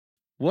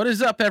What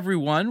is up,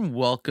 everyone?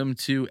 Welcome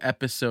to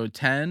episode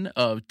 10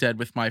 of Dead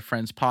with My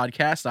Friends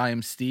podcast. I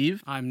am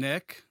Steve, I'm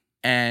Nick.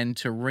 and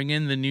to ring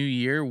in the new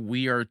year,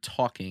 we are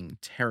talking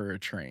Terror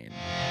Train.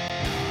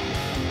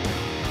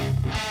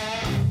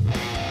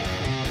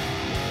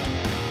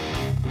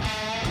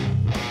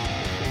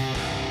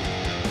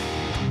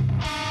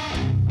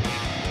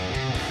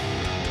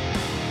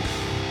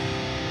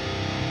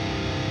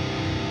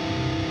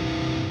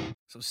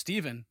 So,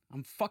 Steven,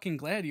 I'm fucking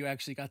glad you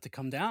actually got to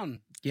come down.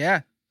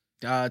 Yeah,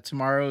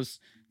 tomorrow's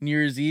New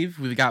Year's Eve.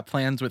 We've got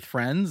plans with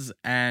friends,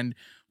 and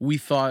we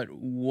thought,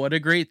 what a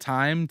great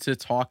time to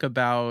talk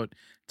about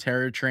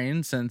Terror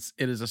Train, since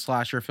it is a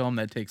slasher film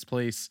that takes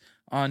place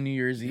on New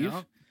Year's Eve.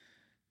 Yep.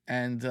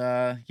 And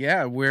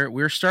yeah,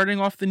 we're starting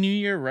off the new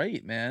year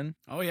right, man.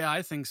 Oh, yeah,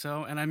 I think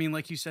so. And I mean,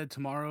 like you said,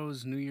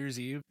 tomorrow's New Year's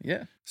Eve.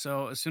 Yeah.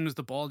 So, as soon as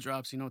the ball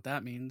drops, you know what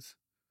that means.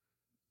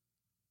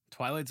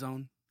 Twilight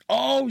Zone.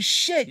 Oh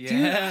shit, dude!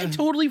 I Yeah.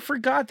 totally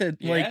forgot that.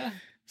 Like, Yeah.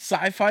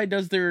 Sci-Fi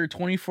does their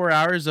 24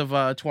 hours of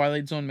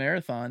Twilight Zone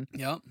marathon.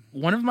 Yep.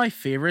 One of my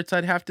favorites,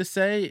 I'd have to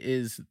say,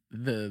 is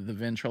the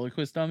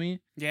ventriloquist dummy.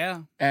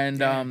 Yeah. And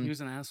Yeah, he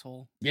was an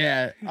asshole.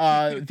 yeah,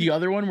 the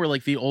other one where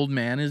like the old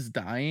man is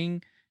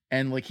dying,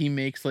 and like he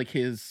makes like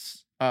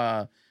his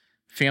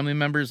family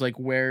members like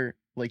wear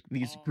like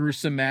these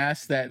gruesome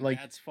masks that like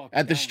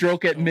at the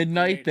stroke at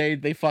midnight they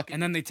fucking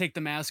And then they take the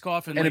mask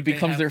off and it like, they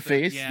becomes have their the-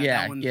 face. Yeah,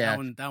 Yeah.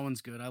 that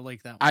one's good. I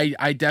like that one.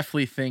 I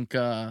definitely think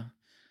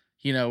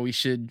we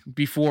should,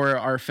 before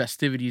our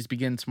festivities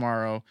begin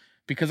tomorrow,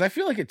 because I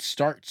feel like it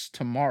starts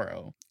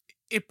tomorrow.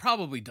 It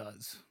probably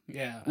does.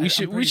 Yeah. We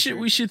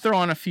should throw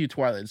on a few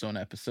Twilight Zone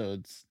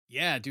episodes.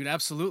 Yeah, dude,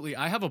 absolutely.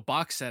 I have a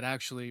box set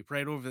actually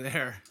right over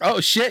there.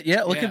 Oh shit,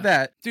 yeah, look Yeah. at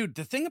that. Dude,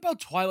 the thing about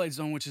Twilight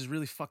Zone, which is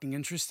really fucking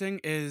interesting,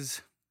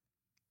 is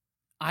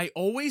I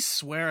always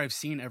swear I've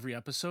seen every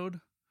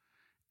episode,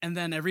 and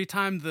then every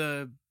time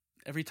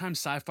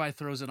Sci-Fi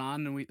throws it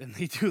on and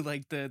they do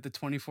like the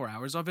 24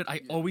 hours of it, I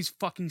always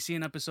fucking see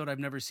an episode I've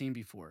never seen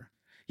before.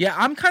 Yeah,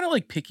 I'm kind of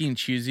like picky and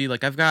choosy.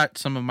 Like I've got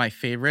some of my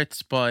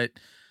favorites, but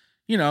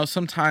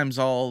sometimes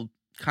I'll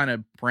kind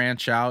of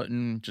branch out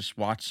and just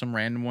watch some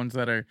random ones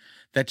that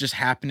just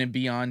happen to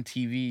be on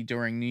TV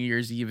during New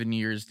Year's Eve and New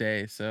Year's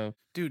Day. So,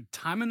 Dude,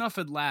 Time Enough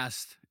at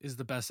Last is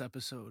the best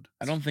episode.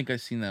 I don't think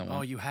I've seen that one.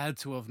 Oh, you had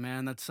to have,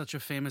 man. That's such a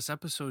famous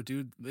episode,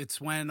 dude.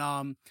 It's when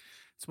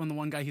the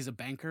one guy, he's a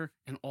banker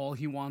and all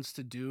he wants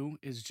to do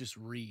is just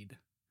read.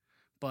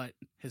 But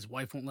his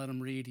wife won't let him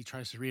read. He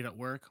tries to read at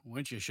work,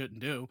 which you shouldn't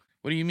do.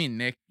 What do you mean,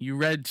 Nick? You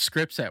read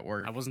scripts at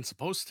work. I wasn't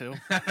supposed to.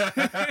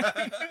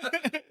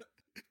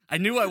 I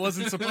knew I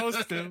wasn't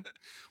supposed to.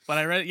 But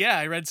I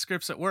read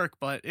scripts at work,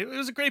 but it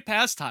was a great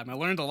pastime. I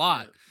learned a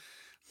lot.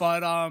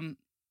 But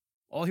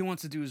all he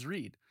wants to do is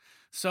read.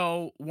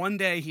 So one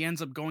day he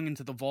ends up going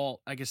into the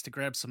vault, I guess, to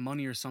grab some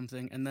money or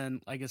something, and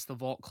then I guess the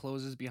vault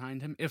closes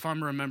behind him. If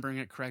I'm remembering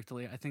it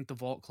correctly, I think the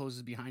vault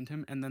closes behind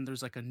him, and then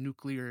there's like a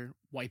nuclear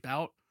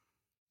wipeout.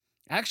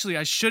 Actually,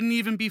 I shouldn't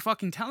even be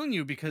fucking telling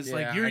you because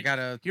like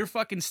you're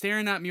fucking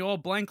staring at me all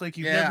blank like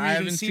you've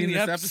never even seen the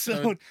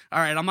episode. All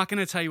right, I'm not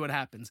gonna tell you what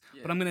happens,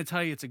 but I'm gonna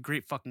tell you it's a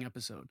great fucking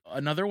episode.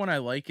 Another one I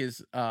like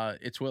is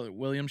it's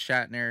William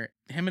Shatner.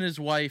 Him and his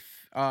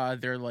wife,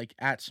 they're like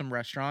at some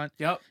restaurant.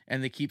 Yep.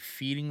 And they keep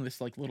feeding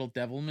this like little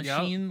devil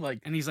machine, like,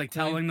 and he's like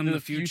telling them the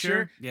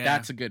future. Yeah,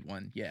 that's a good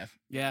one. Yeah.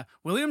 Yeah.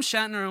 William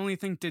Shatner, I only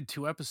think, did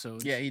 2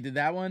 episodes. Yeah, he did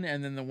that one,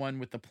 and then the one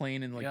with the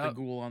plane and like the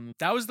ghoul on.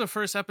 That was the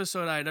first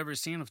episode I had ever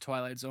seen of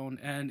Twilight Zone,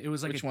 and it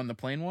was like which one, the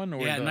plane one,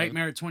 or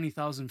Nightmare at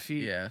 20,000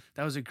 Feet. Yeah,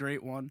 that was a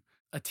great one.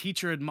 A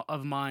teacher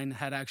of mine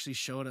had actually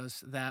showed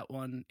us that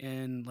one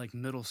in like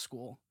middle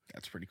school.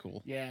 That's pretty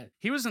cool. Yeah,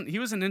 he was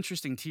an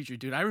interesting teacher,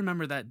 dude. I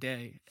remember that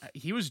day.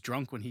 He was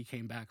drunk when he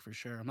came back for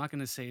sure. I'm not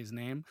gonna say his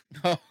name.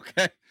 Oh,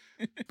 okay.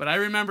 But I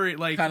remember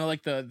like kind of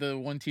like the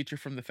one teacher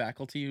from the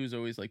faculty who's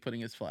always like putting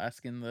his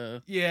flask in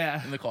the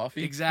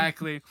coffee.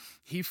 Exactly.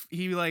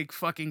 he like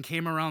fucking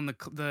came around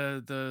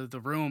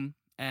the room.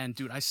 And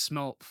dude, I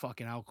smelled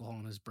fucking alcohol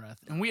in his breath.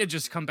 And we had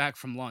just come back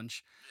from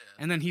lunch.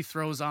 Yeah. And then he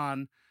throws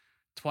on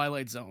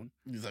Twilight Zone.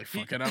 He's like,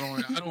 fuck it, I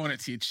don't want to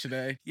teach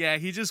today. Yeah,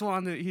 he just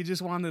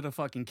wanted to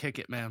fucking kick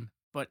it, man.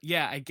 But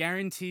yeah, I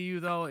guarantee you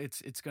though,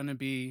 it's gonna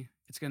be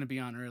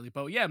on early.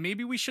 But yeah,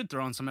 maybe we should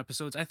throw on some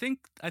episodes. I think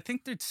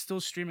they're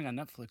still streaming on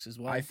Netflix as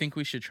well. I think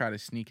we should try to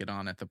sneak it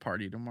on at the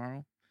party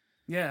tomorrow.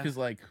 Yeah, because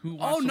like who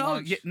wants to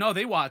watch? Yeah, no,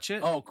 they watch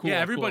it. Oh, cool. Yeah,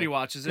 everybody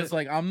watches it. Because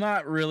like I'm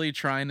not really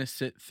trying to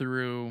sit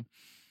through.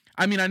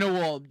 I mean, I know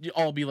we'll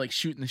all be like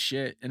shooting the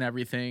shit and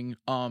everything,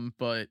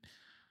 but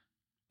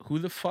who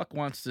the fuck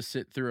wants to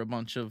sit through a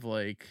bunch of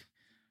like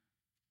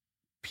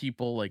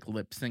people like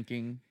lip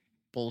syncing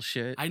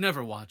bullshit? I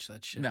never watch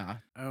that shit. Nah.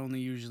 I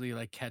only usually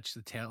like catch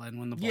the tail end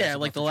when the ball's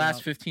like the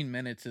last 15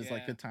 minutes is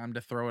like the time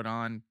to throw it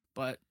on.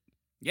 But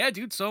yeah,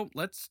 dude, so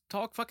let's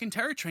talk fucking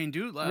Terror Train,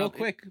 dude. Real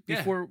quick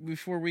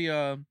before we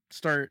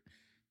start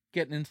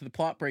getting into the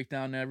plot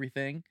breakdown and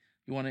everything,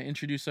 you want to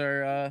introduce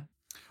our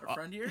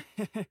friend here?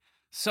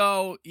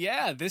 So,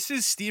 yeah, this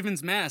is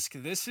Steven's mask.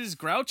 This is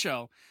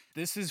Groucho.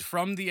 This is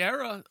from the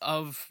era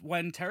of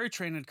when Terror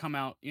Train had come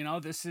out. You know,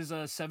 this is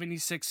a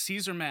 76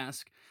 Caesar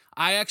mask.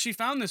 I actually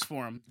found this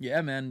for him.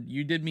 Yeah, man,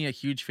 you did me a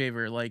huge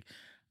favor. Like,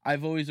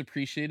 I've always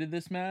appreciated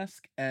this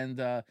mask,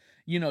 and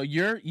you know,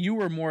 you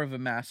were more of a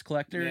mask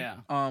collector. Yeah.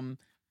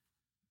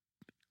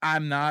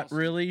 I'm not Also,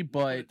 really, we'll put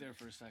but it there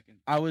for a second.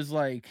 I was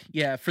like,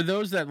 yeah, for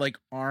those that like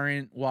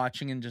aren't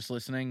watching and just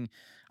listening,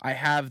 I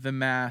have the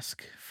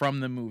mask from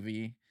the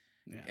movie.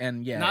 Yeah.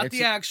 And yeah, Not it's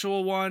the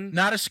actual one.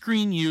 not a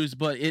screen use,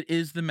 but it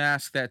is the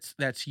mask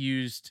that's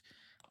used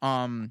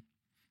in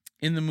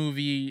the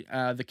movie.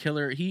 The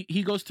killer,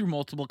 he goes through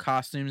multiple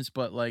costumes,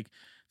 but like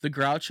the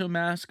Groucho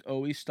mask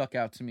always stuck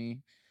out to me.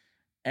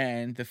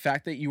 And the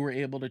fact that you were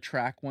able to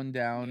track one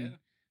down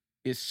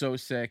is so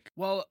sick.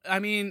 Well, I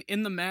mean,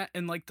 in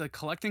like the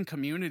collecting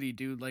community,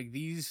 dude, like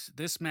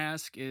this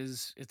mask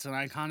it's an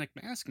iconic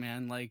mask,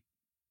 man. Like,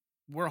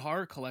 we're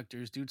horror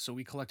collectors, dude, so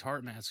we collect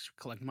horror masks,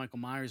 collect Michael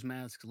Myers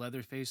masks,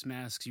 Leatherface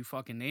masks, you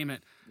fucking name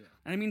it. Yeah.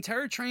 And I mean,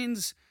 Terror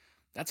Train's,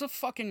 that's a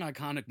fucking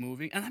iconic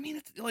movie. And I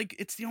mean,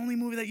 it's the only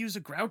movie that used a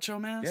Groucho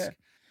mask. Yeah.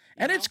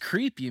 And it's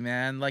creepy,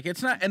 man. Like,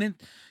 it's not, and it,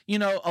 you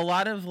know, a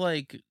lot of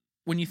like,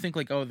 when you think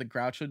like, oh, the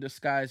Groucho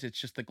disguise, it's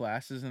just the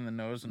glasses and the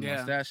nose and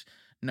mustache.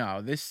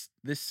 No, this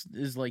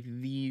is like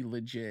the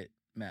legit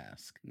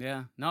mask.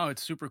 Yeah, no,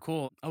 it's super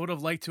cool. I would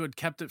have liked to have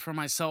kept it for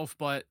myself,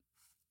 but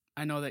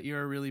I know that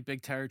you're a really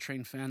big Terror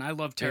Train fan. I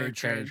love Terror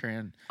Train.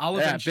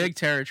 Big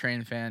Terror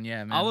Train fan.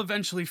 Yeah, man. I'll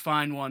eventually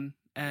find one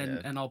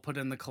and I'll put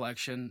it in the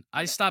collection.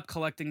 I stopped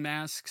collecting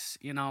masks.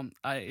 You know,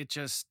 it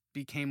just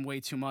became way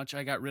too much.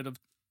 I got rid of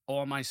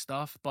all my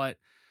stuff, but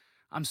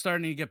I'm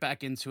starting to get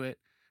back into it.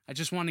 I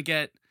just want to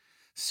get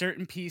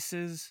certain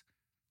pieces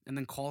and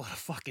then call it a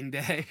fucking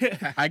day.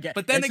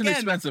 But then it's again, an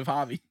expensive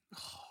hobby.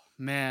 Oh,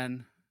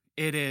 man,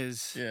 it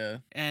is. Yeah.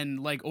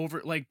 And like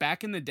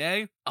back in the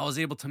day, I was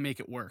able to make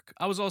it work.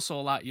 I was also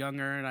a lot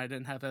younger and I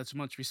didn't have as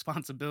much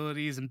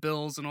responsibilities and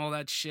bills and all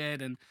that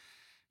shit. And,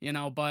 you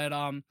know, but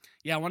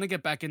yeah, I want to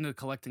get back into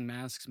collecting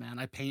masks, man.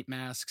 I paint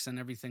masks and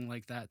everything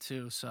like that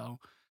too. So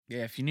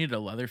yeah, if you need a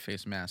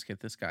Leatherface mask, hit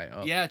this guy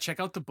up. Yeah, check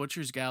out the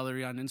Butcher's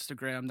Gallery on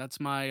Instagram. That's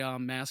my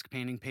mask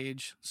painting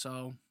page.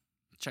 So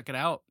check it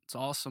out. It's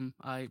awesome.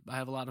 I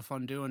have a lot of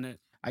fun doing it.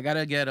 I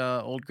gotta get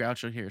old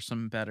Groucho here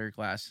some better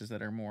glasses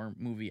that are more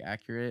movie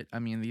accurate. I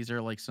mean, these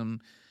are like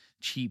some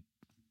cheap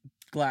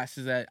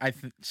glasses that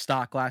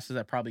stock glasses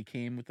that probably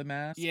came with the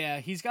mask. Yeah,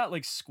 he's got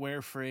like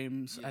square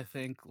frames, I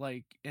think,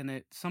 like in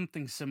it,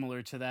 something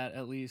similar to that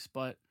at least.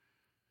 But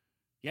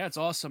yeah, it's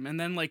awesome. And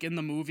then like in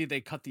the movie, they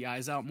cut the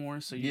eyes out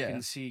more so you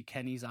can see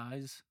Kenny's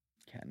eyes.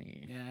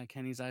 Yeah,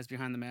 Kenny's eyes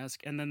behind the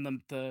mask. And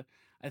then the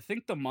I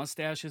think the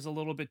mustache is a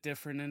little bit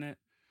different in it.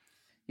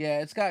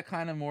 Yeah, it's got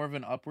kind of more of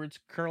an upwards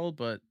curl,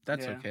 but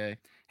that's okay.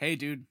 Hey,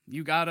 dude,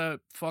 you got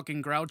a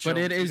fucking Groucho. But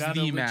it is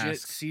the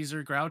mask.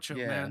 Caesar Groucho,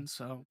 man.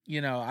 So,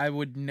 you know, I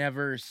would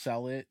never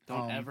sell it.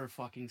 Don't ever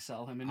fucking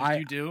sell him. And if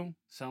you do,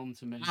 sell him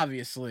to me.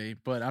 Obviously,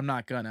 but I'm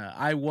not gonna.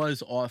 I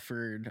was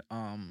offered,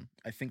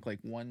 I think like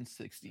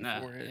 160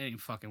 for it. It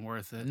ain't fucking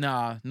worth it.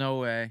 Nah, no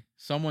way.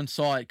 Someone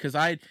saw it because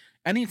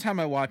anytime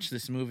I watch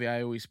this movie,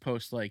 I always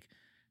post like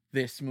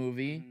this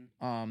movie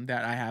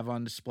that I have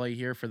on display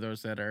here for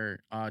those that are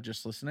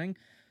just listening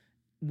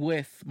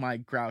with my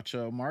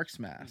Groucho Marx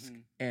mask.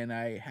 And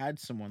I had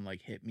someone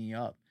like hit me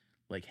up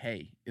like,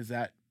 hey,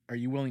 are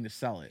you willing to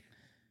sell it?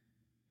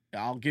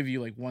 I'll give you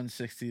like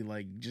 160,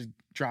 like just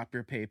drop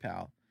your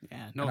PayPal.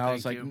 Yeah, no, and I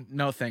was like,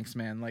 no thanks,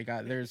 man. Like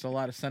there's a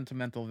lot of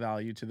sentimental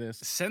value to this.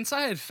 Since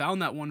I had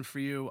found that one for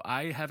you,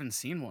 I haven't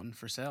seen one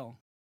for sale.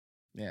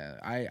 Yeah,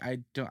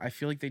 I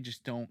feel like they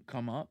just don't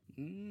come up.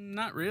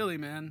 Not really,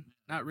 man.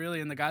 Not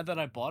really. And the guy that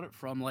I bought it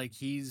from, like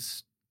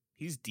he's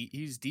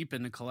deep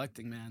into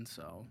collecting, man.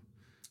 So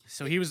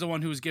he was the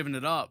one who was giving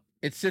it up.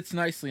 It sits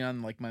nicely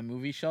on like my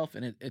movie shelf,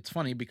 and it's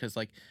funny because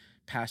like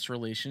past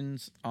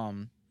relations,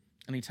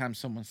 anytime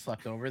someone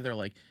slept over, they're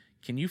like,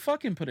 "Can you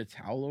fucking put a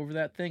towel over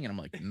that thing?" And I'm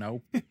like,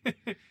 "Nope."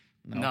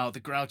 No, the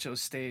Groucho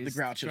stays.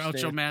 The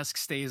Groucho mask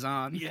stays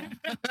on. Yeah.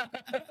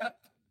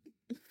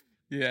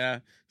 Yeah.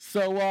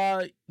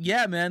 So,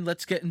 yeah, man,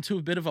 let's get into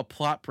a bit of a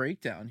plot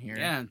breakdown here.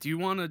 Yeah. Do you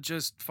want to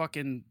just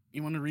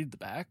you want to read the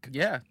back?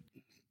 Yeah.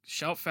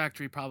 Shout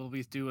Factory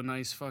probably do a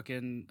nice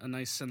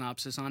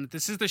synopsis on it.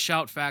 This is the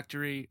Shout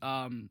Factory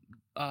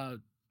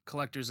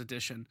collector's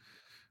edition,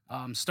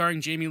 starring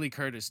Jamie Lee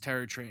Curtis,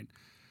 Terror Train.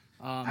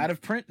 Out of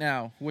print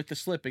now with the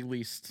slip, at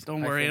least.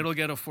 Don't worry, it'll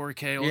get a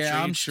 4K Ultra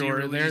Yeah, I'm HD sure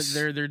release.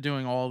 they're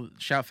doing all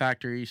Shout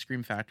Factory,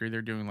 Scream Factory.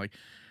 They're doing like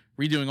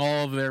redoing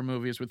all of their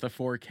movies with the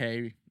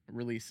 4K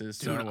releases.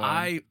 Dude, so,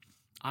 I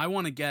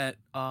want to get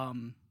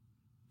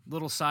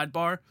little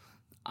sidebar.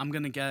 I'm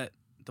gonna get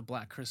the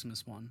Black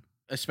Christmas one,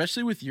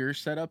 especially with your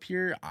setup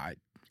here.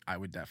 I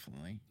would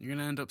definitely. You're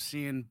gonna end up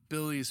seeing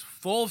Billy's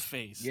full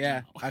face. Yeah,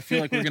 now. I feel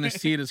like we're gonna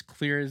see it as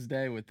clear as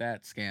day with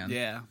that scan.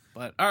 Yeah,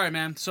 but all right,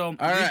 man. So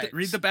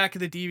read the back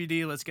of the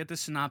DVD. Let's get the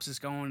synopsis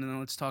going, and then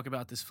let's talk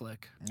about this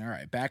flick. All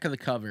right, back of the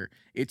cover.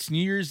 It's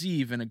New Year's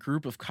Eve, and a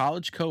group of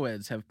college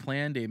co-eds have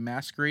planned a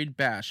masquerade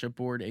bash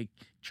aboard a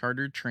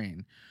chartered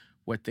train.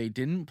 What they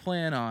didn't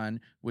plan on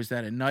was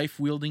that a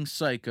knife-wielding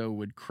psycho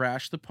would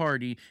crash the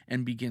party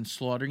and begin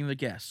slaughtering the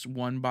guests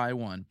one by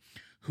one.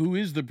 Who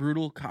is the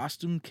brutal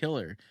costume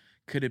killer?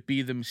 Could it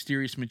be the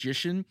mysterious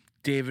magician,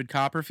 David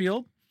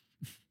Copperfield?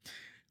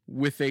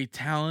 With a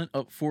talent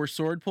for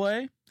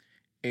swordplay?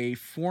 A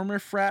former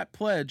frat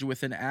pledge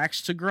with an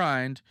axe to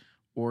grind?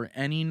 Or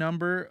any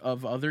number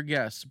of other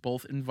guests,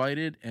 both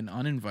invited and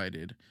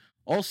uninvited?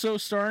 Also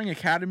starring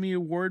Academy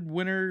Award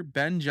winner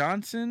Ben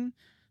Johnson,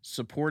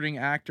 supporting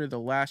actor The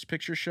Last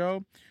Picture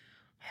Show,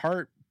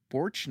 Hart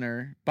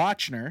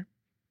Bochner,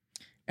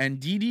 and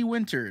Dee Dee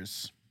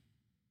Winters.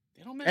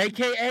 They don't mention...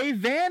 AKA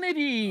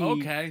Vanity.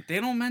 Okay. They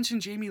don't mention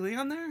Jamie Lee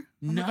on there?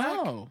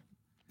 No.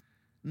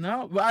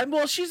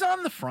 Well, she's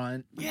on the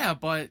front. Yeah,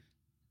 but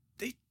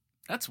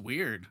that's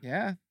weird.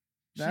 Yeah.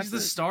 She's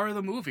the star of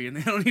the movie, and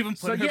they don't even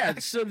put her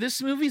back. So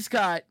this movie's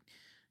got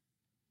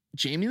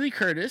Jamie Lee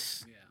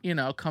Curtis,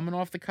 coming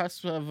off the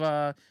cusp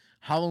of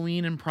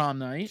Halloween and Prom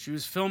Night. She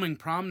was filming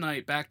Prom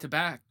Night back to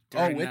back.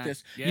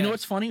 This. Yeah. You know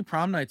what's funny?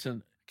 Prom Night's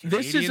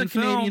this is a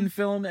Canadian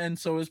film, and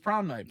so is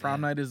Prom Night.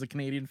 Prom Night is a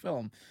Canadian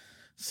film.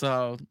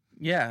 So,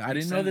 yeah, I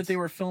didn't know that they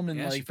were filming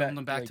she filmed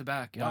them back to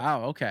back. Yep.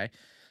 Wow, okay.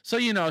 So,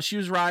 she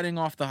was riding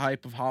off the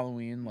hype of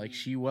Halloween. Like,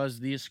 she was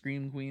the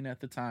Scream Queen at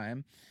the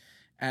time.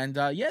 And,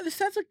 this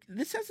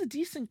has a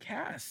decent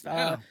cast.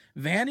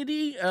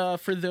 Vanity,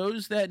 for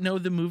those that know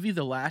the movie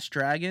The Last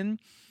Dragon,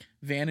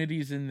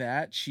 Vanity's in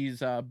that.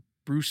 She's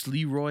Bruce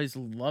Leroy's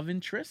love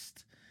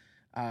interest.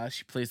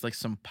 She plays, like,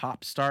 some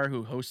pop star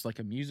who hosts, like,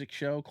 a music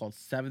show called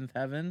Seventh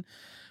Heaven.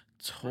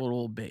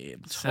 Total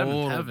babe.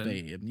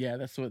 Babe. Yeah,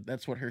 that's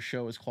what her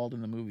show is called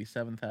in the movie,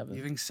 Seventh Heaven.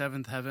 You think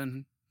Seventh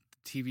Heaven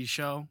TV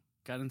show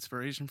got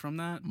inspiration from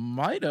that?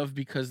 Might have,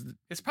 because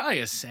it's probably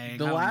a saying.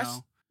 The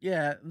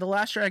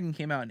Last Dragon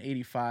came out in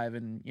 85,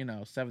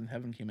 and Seventh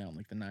Heaven came out in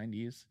like the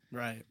 90s.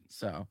 Right.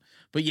 So,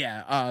 but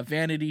yeah,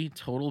 Vanity,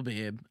 total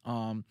babe.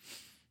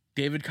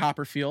 David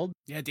Copperfield.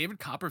 Yeah, David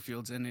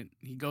Copperfield's in it.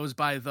 He goes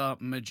by the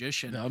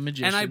Magician. The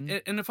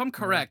Magician. And if I'm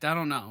correct, I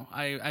don't know.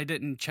 I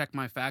didn't check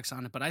my facts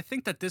on it, but I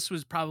think that this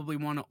was probably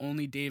one of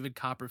only David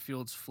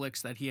Copperfield's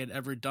flicks that he had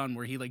ever done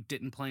where he like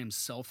didn't play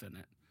himself in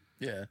it.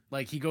 Yeah.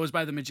 Like he goes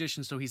by the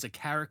Magician, so he's a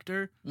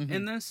character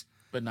in this.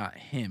 But not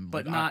him.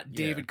 But not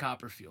David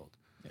Copperfield.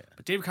 Yeah.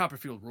 But David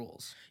Copperfield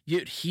rules.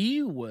 Dude,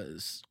 he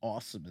was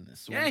awesome in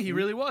this one. Yeah, he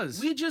really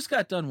was. We just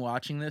got done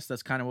watching this.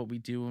 That's kind of what we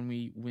do when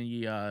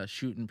we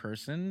shoot in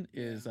person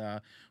is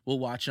we'll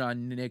watch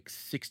on Nick's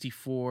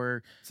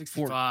 65.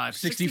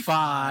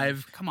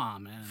 Come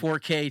on, man.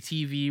 4K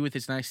TV with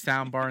its nice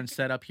sound bar and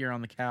setup here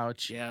on the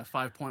couch. Yeah,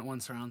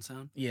 5.1 surround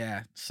sound.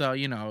 Yeah. So,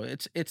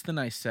 it's the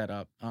nice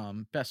setup.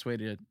 Best way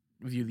to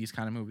view these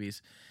kind of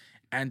movies.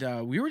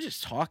 And we were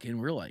just talking.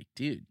 We were like,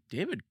 dude,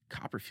 David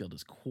Copperfield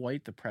is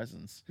quite the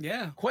presence.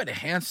 Yeah. Quite a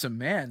handsome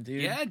man,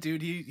 dude. Yeah,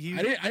 dude. He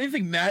I didn't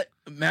think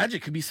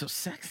Magic could be so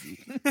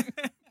sexy.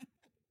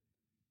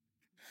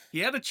 He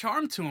had a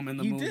charm to him in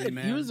the movie,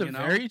 man. He was a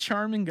very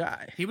charming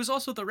guy. He was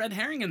also the red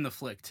herring in the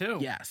flick, too.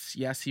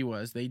 Yes, he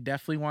was. They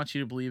definitely want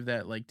you to believe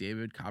that, like,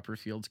 David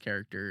Copperfield's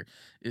character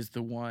is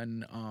the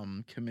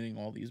one committing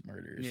all these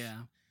murders.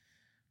 Yeah.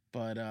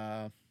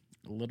 But,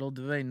 little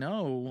do they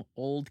know,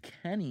 old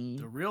Kenny.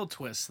 The real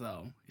twist,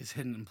 though, is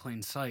hidden in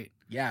plain sight.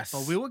 Yes.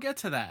 But we will get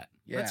to that.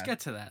 Yeah. Let's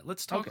get to that.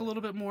 Let's talk a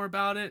little bit more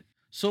about it.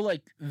 So,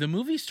 like, the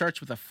movie starts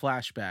with a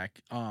flashback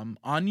on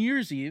New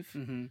Year's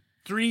Eve.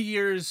 3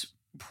 years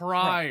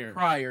prior.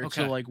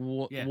 To, like,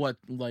 what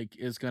like,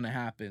 is going to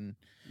happen.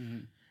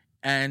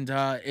 And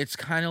it's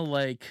kind of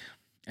like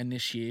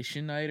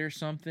initiation night or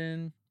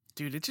something.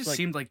 Dude, it just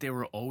seemed like they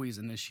were always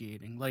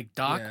initiating. Like,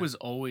 Doc was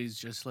always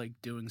just, like,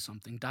 doing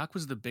something. Doc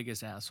was the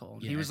biggest asshole.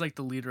 Yeah. He was, like,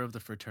 the leader of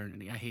the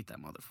fraternity. I hate that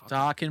motherfucker.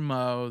 Doc and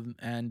Mo,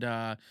 and,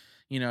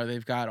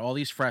 they've got all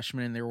these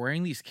freshmen, and they're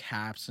wearing these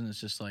caps, and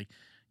it's just like,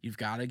 you've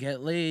got to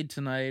get laid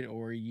tonight,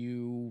 or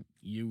you're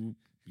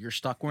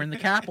stuck wearing the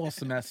cap all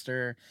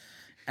semester.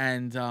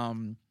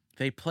 And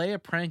they play a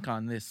prank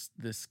on this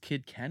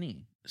kid,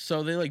 Kenny.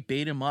 So they, like,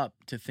 bait him up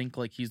to think,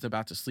 like, he's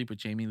about to sleep with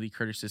Jamie Lee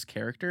Curtis's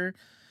character.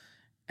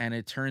 And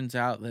it turns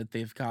out that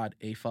they've got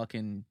a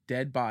fucking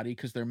dead body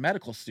because they're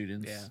medical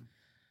students. Yeah.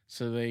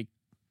 So they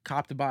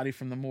cop the body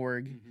from the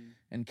morgue,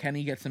 and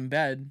Kenny gets in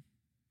bed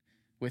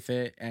with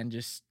it and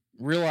just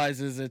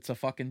realizes it's a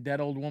fucking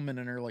dead old woman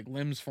and her, like,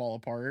 limbs fall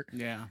apart.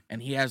 Yeah.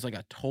 And he has, like,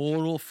 a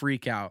total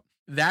freak out.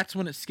 That's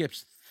when it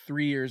skips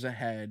 3 years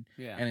ahead.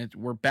 Yeah. And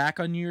we're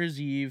back on New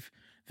Year's Eve.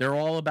 They're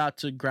all about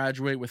to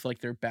graduate with, like,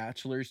 their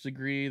bachelor's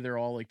degree. They're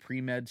all, like,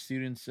 pre-med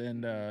students.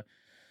 And,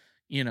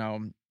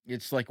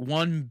 it's, like,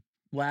 one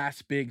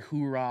last big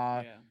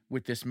hoorah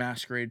with this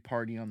masquerade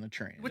party on the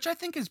train. Which I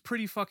think is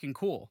pretty fucking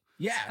cool.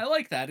 Yeah. I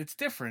like that. It's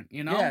different,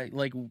 Yeah,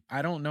 like,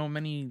 I don't know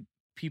many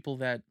people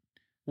that,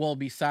 well,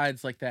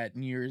 besides like that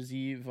New Year's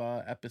Eve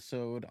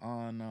episode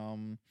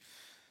on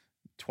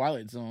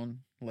Twilight Zone,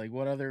 like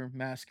what other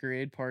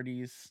masquerade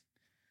parties,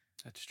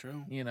 That's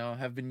true.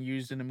 have been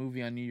used in a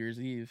movie on New Year's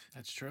Eve?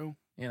 That's true.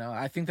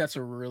 I think that's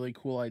a really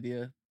cool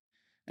idea.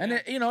 And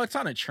Yeah. it's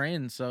on a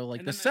train, so like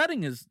And the then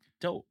setting is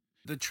dope.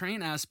 The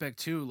train aspect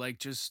too, like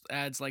just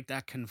adds like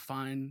that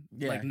confined,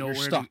 Yeah, like you're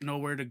stuck.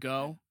 nowhere to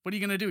go. What are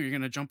you gonna do? You're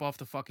gonna jump off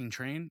the fucking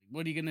train?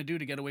 What are you gonna do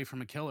to get away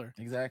from a killer?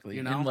 Exactly.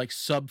 You In know? like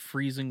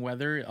sub-freezing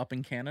weather up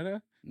in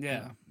Canada.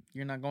 Yeah.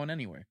 You're not going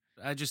anywhere.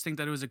 I just think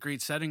that it was a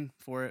great setting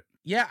for it.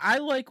 Yeah, I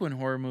like when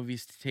horror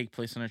movies take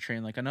place on a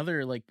train. Like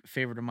another like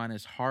favorite of mine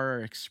is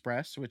Horror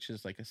Express, which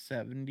is like a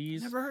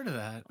 70s Never heard of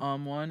that.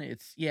 one.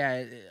 It's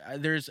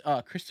there's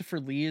Christopher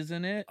Lee is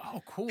in it.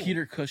 Oh, cool.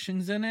 Peter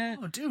Cushing's in it.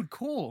 Oh, dude,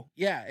 cool.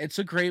 Yeah, it's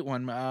a great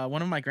one.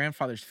 One of my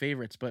grandfather's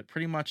favorites, but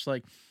pretty much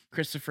like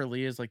Christopher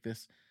Lee is like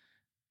this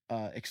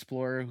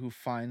explorer who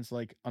finds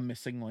like a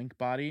missing link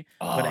body.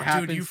 Oh, but it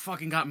happens, dude, you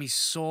fucking got me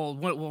sold.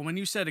 Well, when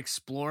you said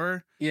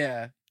explorer,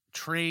 yeah.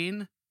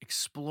 train,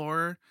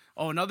 explorer.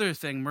 Oh, another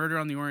thing, Murder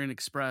on the Orient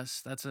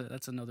Express. That's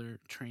another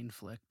train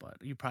flick, but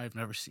you probably have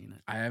never seen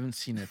it. I haven't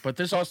seen it, but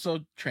there's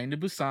also Train to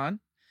Busan,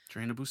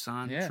 Train to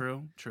Busan. Yeah.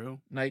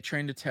 True. Night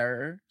Train to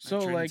Terror. So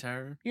Train to like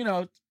Terror.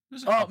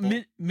 There's a oh,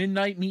 couple.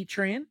 Midnight Meat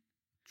Train.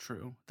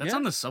 True. That's Yeah.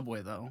 on the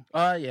subway though.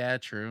 Yeah,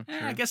 true.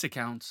 I guess it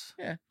counts.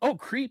 Yeah. Oh,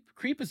 Creep.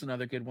 Creep is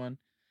another good one.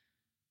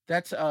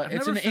 That's I've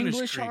it's never an finished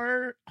English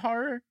Creep.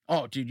 horror.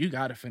 Oh, dude, you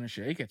gotta finish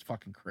it. It gets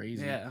fucking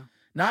crazy. Yeah.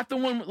 Not the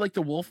one with like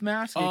the wolf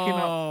mask. It came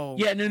out. Oh.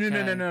 Yeah, no.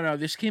 okay.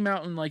 This came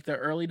out in like the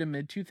early to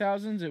mid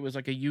 2000s. It was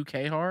like a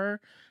UK horror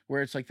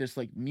where it's like this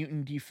like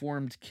mutant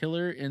deformed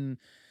killer in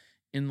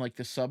like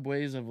the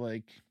subways of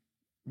like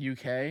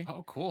UK.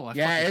 Oh, cool. I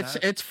Yeah, fuck with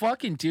that. it's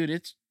fucking dude.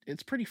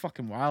 It's pretty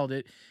fucking wild.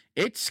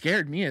 It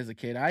scared me as a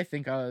kid. I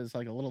think I was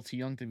like a little too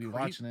young to be Creep.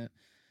 watching it.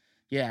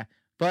 Yeah.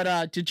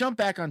 But to jump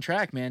back on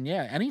track, man,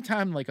 yeah,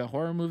 anytime like a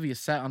horror movie is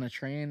set on a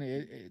train,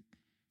 it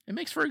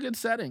makes for a good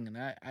setting, and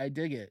I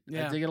dig it.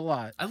 Yeah. I dig it a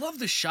lot. I love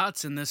the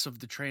shots in this of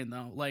the train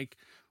though. Like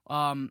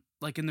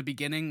in the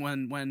beginning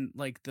when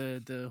like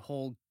the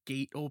whole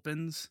gate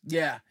opens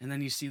Yeah. and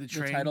then you see the The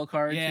train. title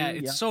card. Yeah, too.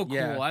 it's so cool.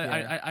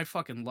 Yeah, I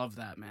fucking love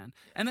that, man.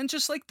 And then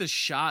just like the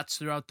shots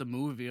throughout the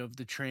movie of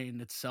the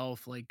train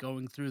itself, like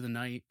going through the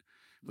night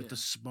with the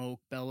smoke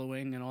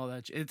bellowing and all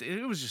that.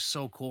 It was just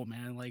so cool,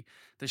 man. Like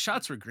the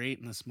shots were great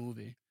in this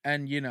movie.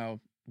 And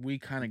we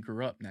kind of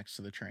grew up next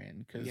to the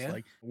train because Yeah.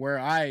 like where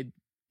I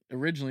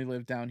originally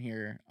lived down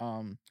here,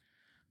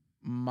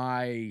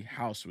 my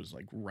house was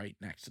like right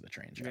next to the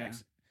train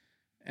tracks.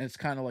 And it's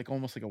kind of like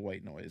almost like a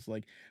white noise.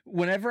 Like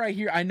whenever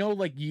I know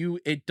like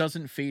it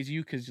doesn't phase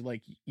you because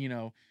like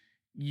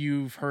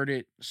you've heard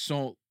it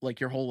so like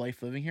your whole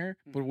life living here.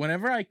 But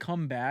whenever I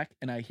come back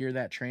and I hear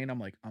that train, I'm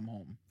like, I'm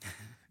home.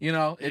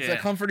 It's a Yeah.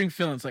 comforting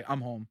feeling. It's like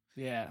I'm home.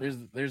 Yeah.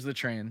 There's the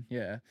train.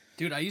 Yeah,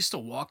 Dude, I used to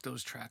walk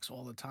those tracks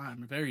all the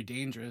time. Very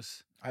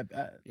dangerous. I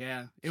bet.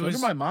 Yeah. So did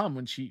my mom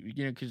when she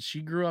because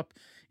she grew up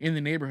in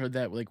the neighborhood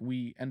that like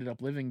we ended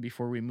up living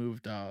before we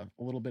moved a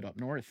little bit up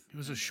north. It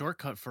was a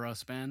shortcut for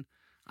us, man.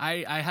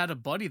 I had a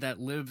buddy that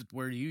lived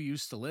where you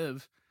used to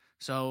live.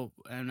 So,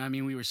 and I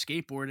mean, we were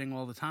skateboarding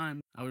all the time.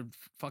 I would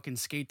fucking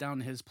skate down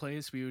to his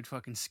place. We would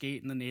fucking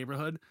skate in the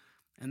neighborhood.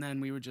 And then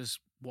we would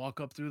just walk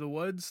up through the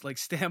woods, like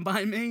stand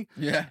by me.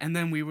 Yeah. And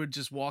then we would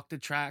just walk the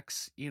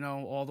tracks,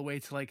 all the way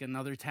to like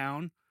another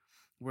town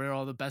where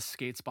all the best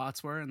skate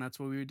spots were. And that's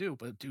what we would do.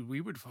 But dude,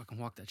 we would fucking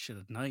walk that shit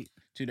at night.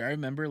 Dude, I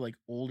remember like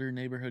older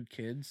neighborhood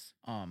kids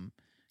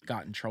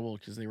got in trouble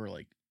because they were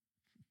like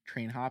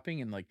train hopping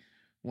and like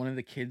one of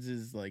the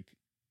kids' like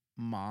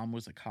mom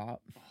was a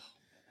cop.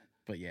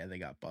 But yeah, they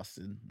got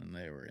busted and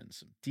they were in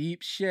some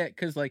deep shit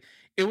because like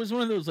it was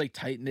one of those like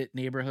tight knit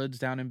neighborhoods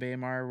down in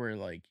Baymar where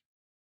like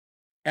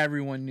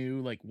everyone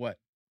knew like what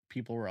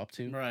people were up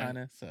to, Right. kind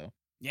of. So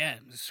Yeah,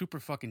 it was super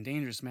fucking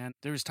dangerous, man.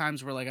 There was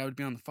times where like I would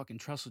be on the fucking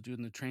trestle, dude,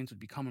 and the trains would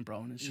be coming,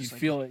 bro, and it's you just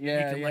like feel it,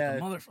 yeah, making yeah. like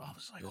a motherfucker. I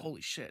was like,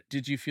 holy shit.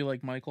 Did you feel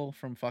like Michael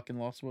from fucking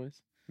Lost Boys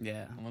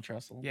Yeah. on the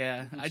trestle?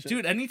 Yeah, Shit.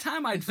 dude.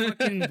 Anytime I'd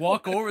fucking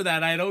walk over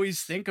that, I'd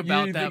always think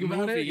about didn't that think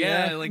about movie. it?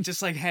 Yeah, Yeah. like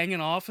just like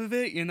hanging off of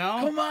it, you know?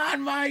 Come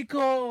on,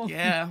 Michael.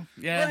 Yeah,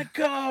 yeah, Let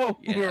go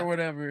Yeah. or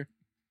whatever.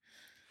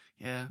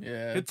 yeah.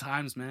 Yeah. Good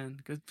times, man.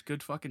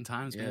 Good fucking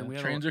times, Yeah, man. We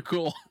had trains are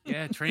cool.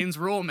 yeah, trains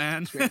rule,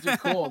 man. Trains are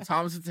cool.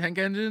 Thomas the Tank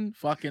Engine,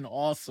 fucking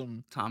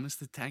awesome. Thomas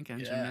the Tank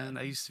Engine, Yeah. man.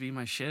 That used to be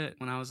my shit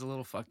when I was a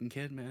little fucking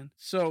kid, man.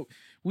 So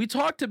we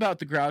talked about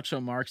the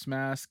Groucho Marx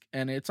mask,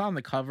 and it's on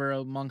the cover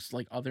amongst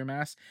like other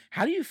masks.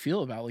 How do you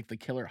feel about like the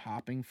killer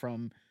hopping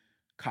from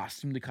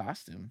costume to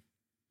costume?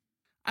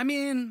 I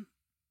mean,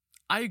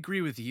 I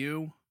agree with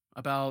you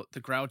about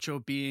the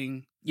Groucho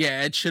being.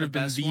 Yeah, it should The have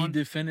been best the one?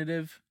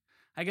 definitive.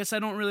 I guess I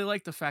don't really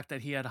like the fact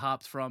that he had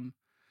hopped from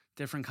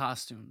different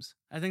costumes.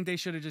 I think they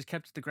should have just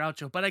kept it the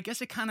Groucho, but I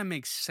guess it kind of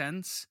makes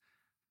sense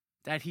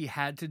that he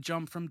had to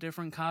jump from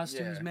different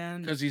costumes,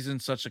 man. Because he's in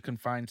such a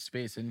confined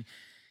space, and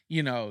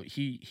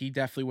he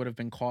definitely would have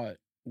been caught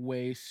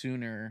way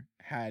sooner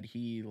had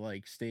he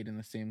like stayed in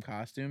the same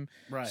costume.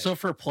 Right. So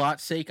for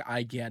plot's sake,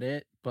 I get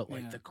it, but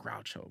like Yeah. the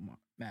Groucho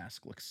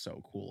mask looks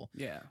so cool.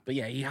 Yeah. But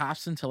yeah, he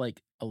hops into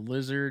like a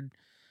lizard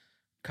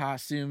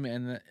costume,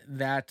 and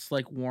that's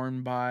like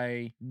worn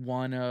by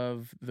one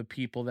of the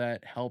people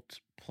that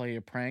helped play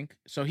a prank.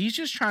 So he's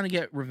just trying to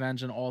get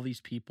revenge on all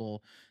these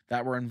people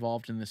that were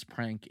involved in this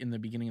prank in the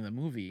beginning of the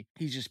movie.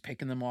 He's just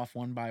picking them off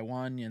one by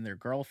one and their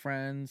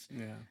girlfriends.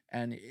 Yeah.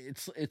 And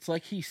it's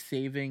like he's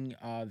saving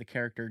the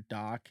character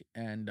Doc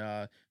and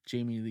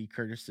Jamie Lee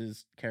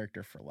Curtis's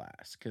character for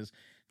last, because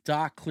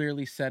Doc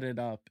clearly set it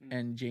up,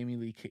 and Jamie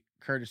Lee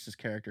Curtis's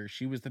character,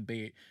 she was the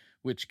bait,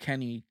 which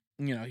Kenny,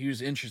 he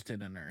was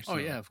interested in her. So, Oh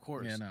yeah, of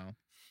course.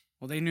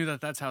 Well, they knew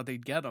that that's how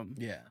they'd get him.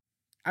 Yeah.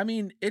 I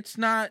mean, it's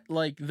not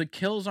like the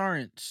kills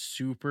aren't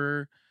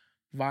super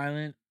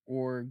violent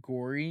or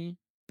gory,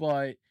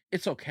 but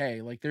it's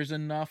okay. Like there's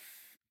enough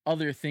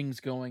other things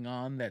going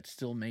on that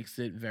still makes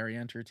it very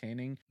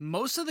entertaining.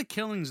 Most of the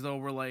killings though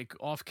were like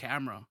off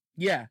camera.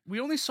 Yeah. We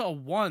only saw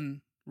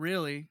one,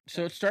 really.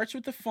 So it starts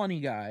with the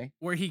funny guy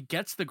where he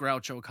gets the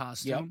Groucho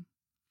costume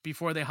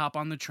before they hop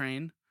on the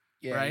train.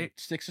 Yeah, right?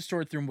 Sticks a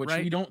sword through him, which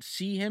Right. we don't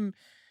see him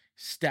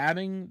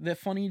stabbing the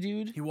funny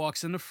dude. He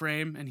walks in the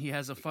frame and he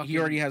has a fucking. He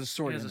already has a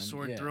sword. He has in a him,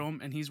 sword yeah. through him,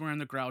 and he's wearing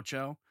the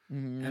Groucho.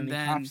 Mhm, and he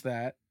then- pops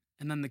that.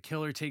 And then the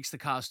killer takes the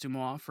costume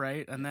off,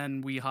 right? And then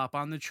we hop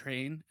on the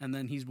train, and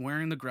then he's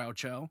wearing the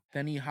Groucho.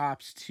 Then he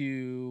hops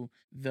to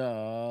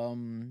the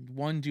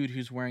one dude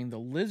who's wearing the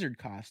lizard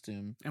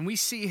costume. And we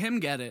see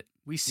him get it.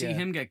 We see Yeah.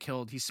 him get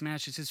killed. He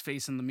smashes his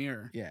face in the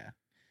mirror. Yeah.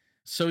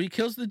 So he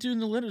kills the dude in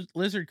the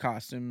lizard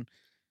costume,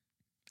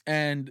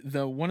 and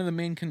one of the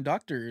main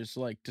conductors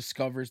like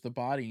discovers the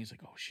body. He's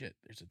like, "Oh shit,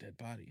 there's a dead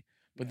body."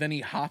 But then he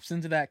hops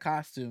into that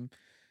costume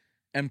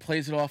and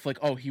plays it off like,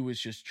 "Oh, he was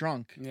just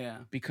drunk." Yeah.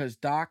 Because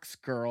Doc's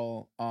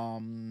girl,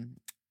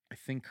 I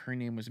think her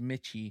name was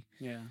Mitchie.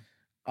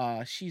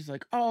 Yeah. She's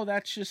like, "Oh,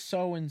 that's just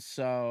so and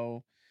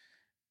so,"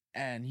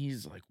 and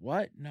he's like,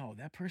 "What? No,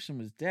 that person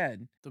was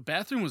dead." The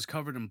bathroom was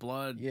covered in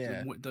blood.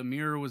 Yeah. The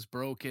mirror was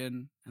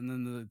broken. And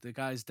then the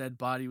guy's dead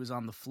body was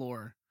on the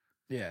floor.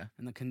 Yeah,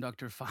 And the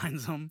conductor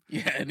finds him.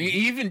 yeah, and he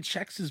even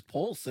checks his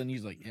pulse, and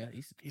he's like, "Yeah,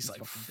 He's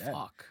like, fucking dead."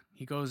 fuck.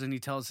 He goes and he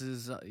tells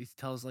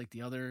like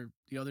the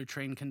other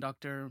train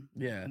conductor,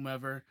 Yeah,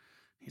 whomever.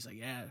 He's like,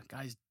 yeah,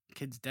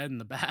 kid's dead in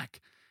the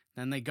back.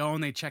 Then they go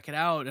and they check it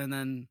out, and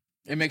then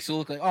it makes it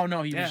look like, "Oh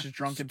no, he yeah, was just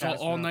drunk and it's all,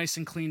 passed all out." nice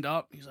and cleaned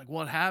up. He's like,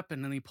 what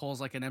happened? And he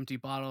pulls like an empty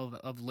bottle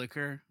of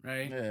liquor,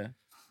 right? Yeah,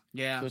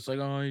 Yeah. so it's like,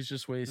 "Oh, he's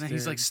just And wasted." then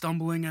he's like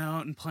stumbling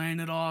out and playing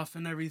it off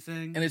and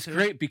everything. and it's too.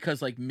 great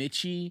because like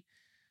Mitchie,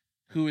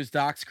 who is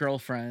Doc's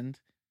girlfriend,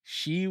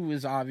 she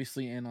was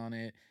obviously in on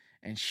it,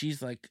 and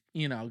she's like,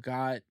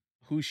 got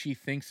who she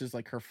thinks is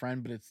like her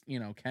friend, but it's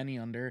Kenny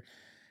under,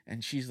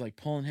 and she's like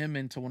pulling him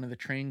into one of the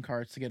train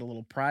carts to get a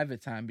little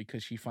private time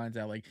because she finds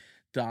out like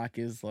Doc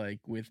is like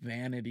with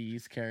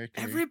Vanity's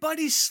character.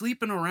 Everybody's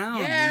sleeping around.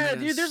 Yeah, in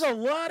dude, this. there's a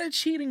lot of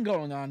cheating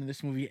going on in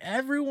this movie.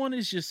 Everyone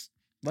is just,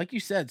 like you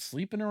said,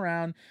 sleeping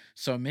around.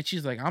 So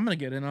Mitchie's like, I'm gonna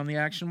get in on the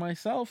action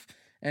myself,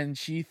 and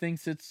she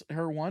thinks it's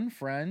her one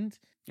friend.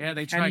 Yeah,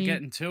 they try Kenny-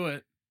 getting to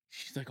it.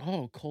 She's like,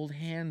 oh, cold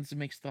hands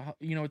makes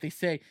what they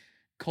say,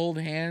 cold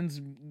hands,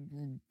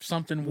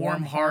 something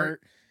warm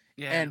heart.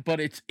 Yeah. But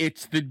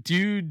it's the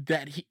dude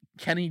that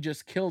Kenny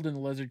just killed in the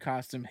lizard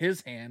costume,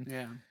 his hand.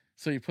 yeah.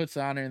 So he puts it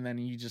on her, and then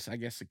he just, I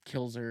guess,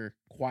 kills her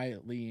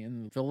quietly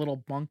in the little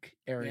bunk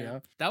Yeah.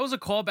 area. That was a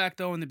callback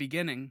though in the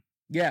beginning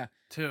Yeah.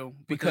 too,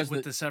 Because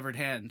with the severed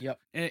hand. Yep.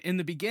 In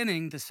the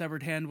beginning, the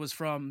severed hand was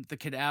from the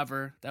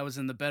cadaver that was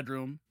in the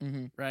bedroom,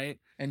 hmm right?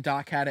 And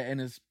Doc had it in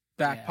his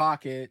back Yeah.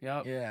 pocket.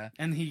 Yep. Yeah.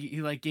 And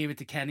he like gave it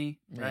to Kenny,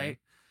 Yeah. right?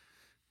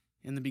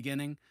 In the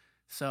beginning.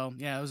 So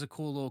yeah, it was a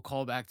cool little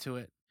callback to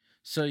it.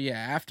 So yeah,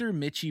 after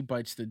Mitchie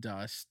bites the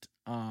dust,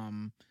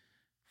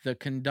 the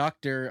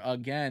conductor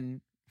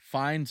again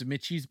finds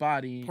Mitchie's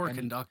body. Poor and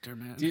conductor,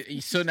 man.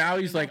 So now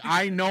he's like,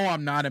 I know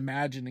I'm not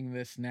imagining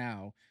this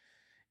now.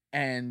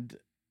 And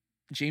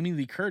Jamie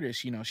Lee Curtis,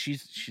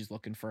 she's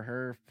looking for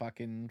her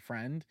fucking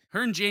friend.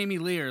 Her and Jamie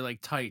Lee are like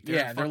tight. They're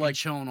They're fucking like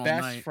chilling all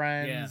best night.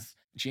 friends. Yeah.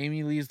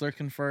 Jamie Lee's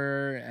looking for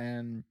her,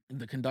 and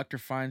the conductor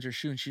finds her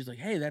shoe, and she's like,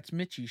 hey, that's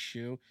Mitchie's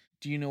shoe.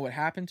 Do you know what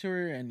happened to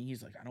her? And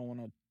he's like, I don't want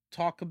to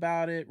talk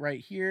about it right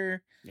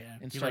here. Yeah.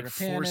 And He start like a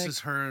panic forces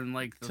her in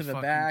like the to the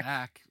fucking back.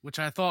 back, which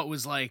I thought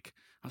was like,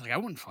 I was like, I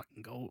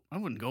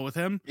wouldn't go with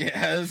him.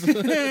 Yeah,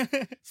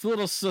 it's a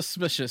little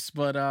suspicious,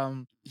 but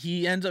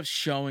he ends up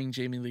showing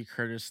Jamie Lee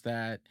Curtis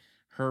that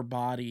her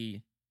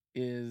body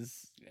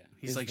is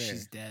He's is like, there.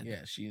 she's dead.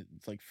 Yeah,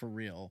 it's like for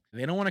real.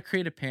 They don't want to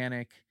create a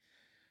panic,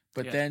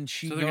 but Yeah. then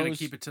she So they're goes.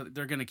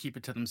 they're gonna keep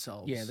it to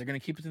themselves. Yeah, they're gonna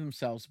keep it to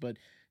themselves. But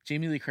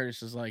Jamie Lee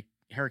Curtis is like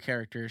her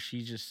character.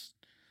 She just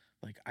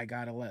like, I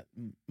gotta let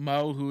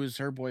Mo, who is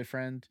her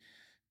boyfriend,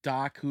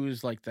 Doc, who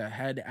is like the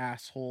head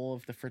asshole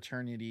of the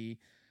fraternity.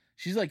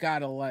 She's like,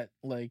 gotta let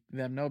like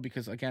them know,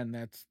 because again,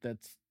 that's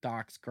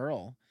Doc's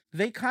girl.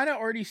 They kind of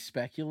already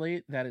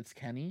speculate that it's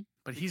Kenny.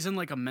 But he's in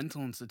like a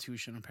mental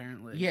institution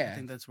apparently. I Yeah.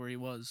 think that's where he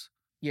was.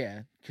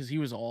 Yeah, because he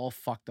was all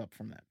fucked up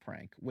from that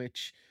prank.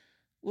 Which,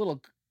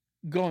 little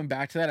going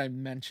back to that, I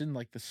mentioned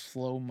like the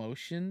slow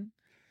motion.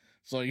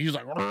 So he's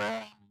like,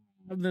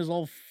 and this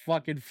whole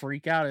fucking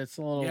freak out. It's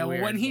a little Yeah, well,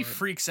 weird. when he but-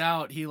 freaks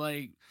out, he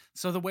like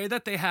so the way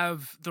that they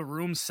have the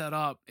room set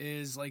up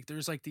is like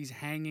there's like these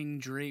hanging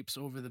drapes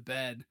over the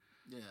bed,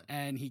 Yeah.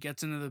 and he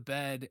gets into the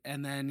bed,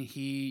 and then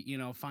he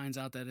finds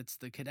out that it's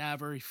the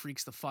cadaver. He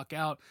freaks the fuck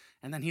out,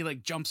 and then he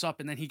like jumps up,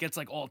 and then he gets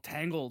like all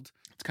tangled.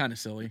 It's kind of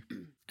silly.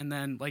 And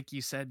then, like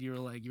you said, you were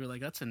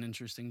like, that's an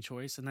interesting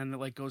choice. And then it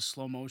like goes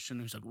slow motion.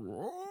 And he's like,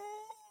 "Roar."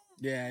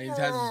 Yeah, he has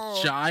a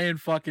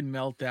giant fucking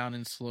meltdown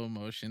in slow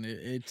motion.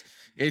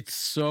 It's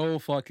so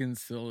fucking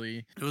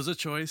silly. It was a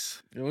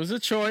choice. It was a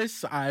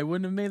choice. I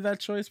wouldn't have made that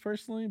choice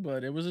personally,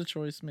 but it was a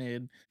choice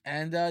made.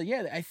 And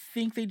yeah, I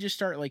think they just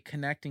start like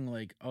connecting,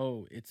 like,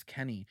 oh, it's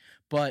Kenny.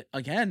 But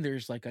again,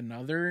 there's like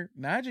another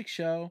magic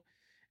show,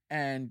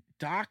 and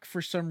Doc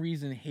for some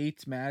reason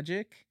hates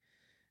magic.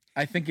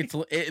 I think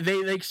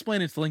they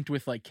explain it's linked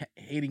with like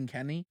hating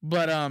Kenny,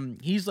 but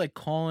he's like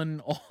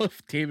calling all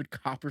of David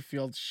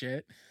Copperfield's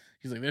shit.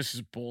 He's like, this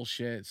is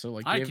bullshit. So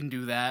like I can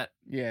do that.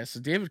 yeah, so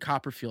David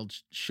Copperfield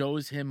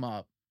shows him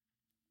up,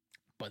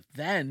 but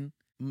then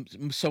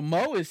so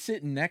Mo is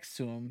sitting next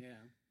to him, Yeah.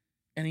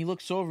 and he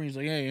looks over and he's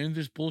like, hey, isn't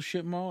this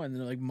bullshit, Mo? And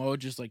then like Mo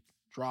just like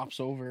drops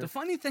over. The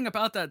funny thing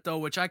about that, though,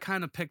 which I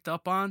kind of picked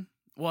up on,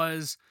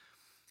 was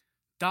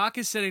Doc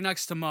is sitting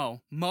next to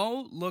Mo.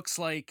 Mo looks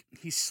like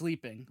he's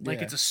sleeping, like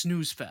Yeah. it's a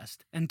snooze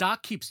fest. And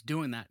Doc keeps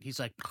doing that. He's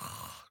like,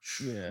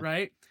 Yeah.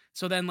 right?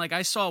 So then, like,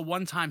 I saw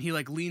one time he,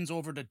 like, leans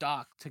over to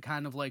Doc to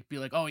kind of, like, be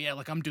like, oh, yeah,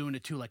 like, I'm doing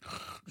it too. Like,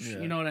 Yeah.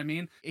 you know what I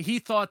mean? He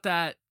thought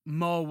that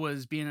Mo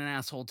was being an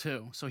asshole,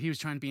 too. So he was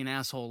trying to be an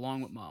asshole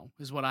along with Mo,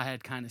 is what I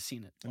had kind of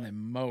seen it. And then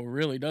Mo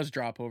really does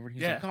drop over. And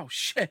he's Yeah. like, oh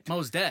shit,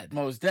 Mo's dead.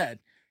 Mo's dead.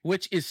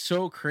 Which is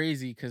so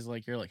crazy because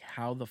like you're like,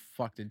 how the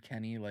fuck did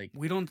Kenny like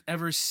We don't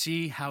ever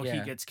see how he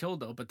Yeah. gets killed,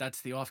 though, but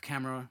that's the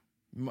off-camera.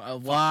 a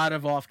lot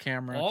of off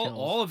camera kills.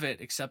 All of it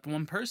except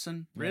one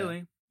person, Yeah.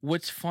 really.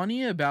 What's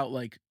funny about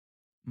like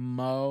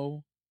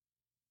Mo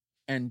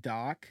and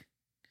Doc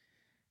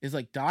is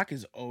like Doc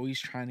is always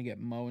trying to get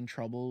Mo in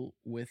trouble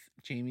with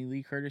Jamie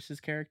Lee Curtis's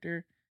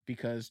character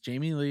because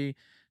Jamie Lee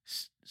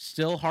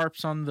still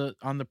harps on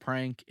the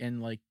prank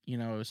and like, you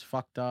know, it was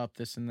fucked up,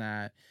 this and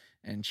that,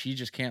 and she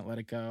just can't let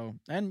it go.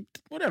 And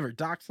whatever,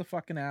 Doc's the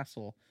fucking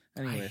asshole.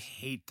 I Anyways,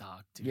 hate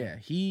Doc, dude. yeah,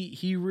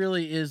 he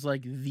really is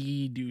like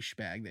the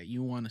douchebag that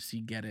you want to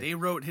see get it. They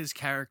wrote his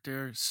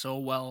character so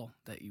well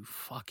that you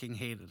fucking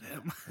hated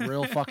him.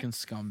 Real fucking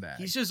scumbag.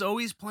 He's just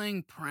always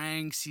playing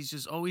pranks. He's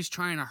just always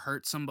trying to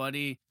hurt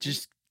somebody.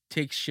 just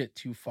takes shit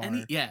too far.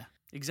 And yeah,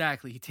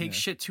 exactly. He takes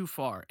Yeah. shit too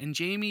far. And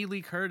Jamie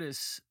Lee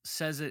Curtis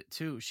says it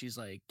too. She's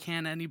like,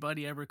 "Can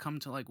anybody ever come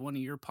to like one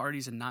of your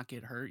parties and not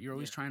get hurt? You're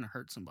always Yeah. trying to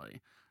hurt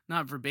somebody."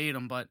 Not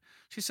verbatim, but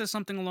she says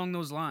something along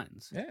those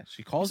lines. Yeah,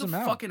 she calls He's him a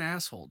out. fucking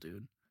asshole,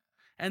 dude.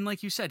 And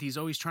like you said, he's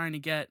always trying to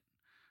get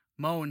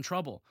Mo in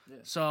trouble. Yeah.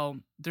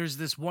 So there's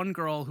this one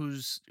girl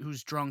who's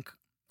drunk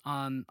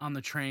on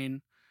the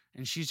train,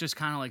 and she's just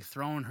kind of like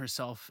throwing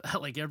herself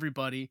at like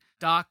everybody.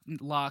 Doc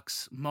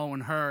locks Mo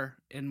and her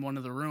in one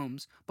of the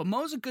rooms, but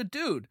Mo's a good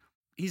dude.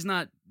 He's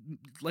not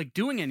like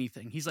doing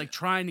anything. He's like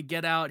trying to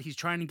get out. He's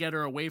trying to get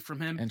her away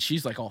from him. And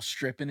she's like all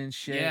stripping and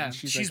shit. Yeah, and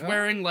she's like, "Oh."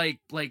 wearing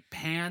like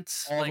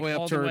pants All the like, way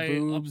up to her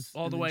boobs,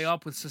 all and the then way she-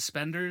 up with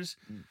suspenders.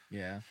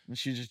 Yeah, and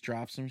she just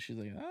drops him. She's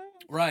like, oh.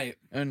 Right.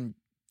 And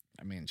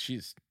I mean,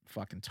 she's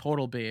fucking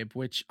total babe.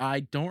 Which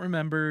I don't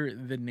remember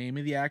the name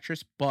of the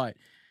actress, but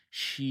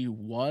she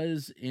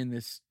was in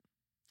this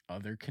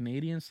other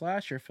Canadian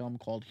slasher film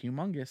called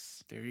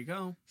Humongous. There you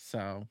go.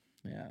 So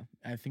yeah,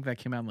 I think that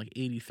came out in like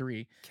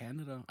 '83.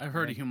 Canada. I've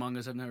heard of Yeah.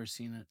 Humongous. I've never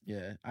seen it.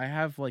 Yeah, I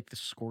have like the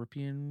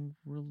Scorpion.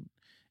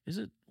 Is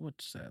it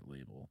what's that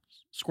label?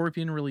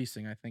 Scorpion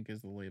Releasing, I think,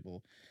 is the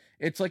label.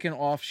 It's like an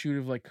offshoot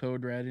of like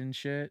Code Red and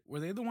shit. Were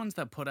they the ones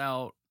that put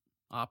out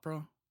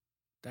Opera?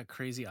 That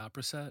crazy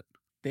opera set?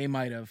 They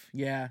might have.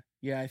 Yeah,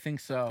 I think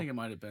so. I think it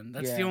might have been.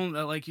 That's the Yeah.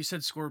 only, like you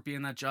said,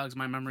 Scorpion, that jogs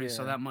my memory,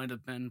 so Yeah. that might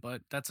have been,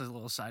 but that's a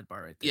little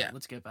sidebar right there. Yeah.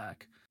 Let's get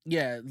back.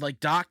 Yeah, like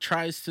Doc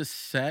tries to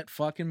set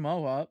fucking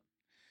Mo up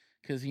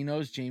because he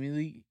knows Jamie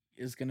Lee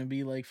is gonna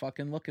be like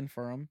fucking looking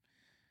for him,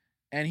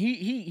 and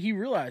he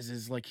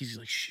realizes like he's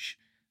like shh,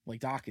 like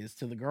Doc is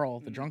to the girl,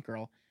 the Mhm. drunk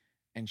girl,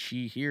 and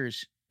she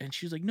hears and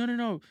she's like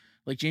no,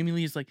 like Jamie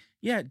Lee is like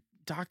yeah,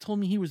 Doc told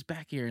me he was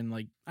back here, and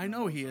like I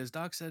know he is.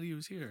 Doc said he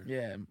was here.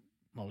 yeah,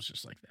 Mo's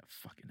just like that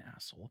fucking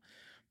asshole.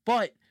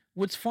 But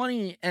what's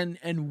funny, and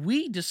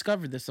we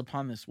discovered this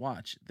upon this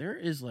watch, there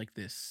is like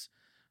this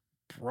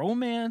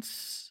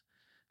bromance,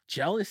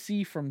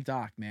 jealousy from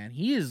Doc, man.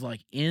 He is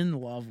like in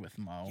love with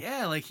Mo.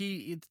 Yeah, like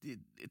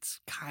it's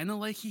kind of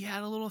like he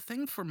had a little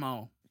thing for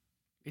Mo.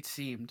 It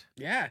seemed.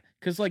 Yeah,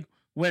 because like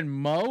when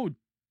Mo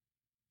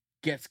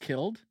gets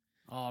killed,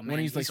 Oh man, When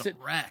he's, like, a sit-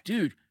 wreck.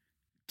 dude,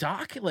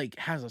 Doc like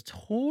has a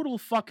total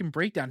fucking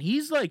breakdown.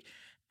 He's like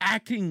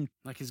acting.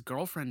 Like his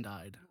girlfriend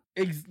died.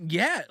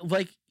 Yeah,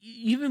 like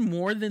even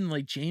more than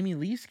like Jamie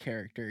Lee's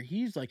character.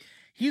 He's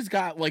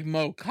got like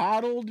Mo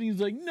coddled, and he's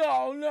like,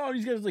 no, no.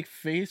 He's got his like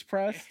face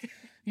pressed.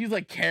 He's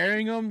like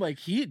carrying him. Like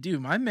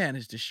dude, my man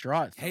is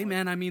distraught. Hey,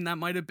 man, I mean, that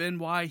might have been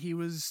why he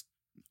was,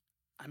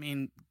 I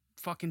mean,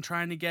 fucking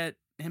trying to get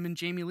him and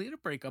Jamie Lee to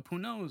break up. Who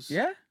knows?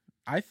 Yeah,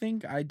 I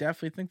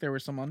definitely think there were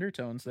some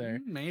undertones there.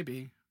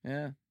 Maybe.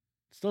 Yeah.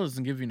 Still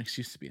doesn't give you an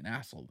excuse to be an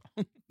asshole,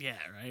 though. Yeah,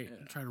 right.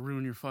 Yeah. Try to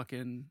ruin your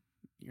fucking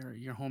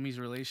your homie's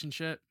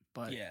relationship.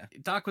 But Yeah.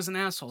 Doc was an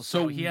asshole,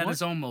 so he had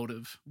his own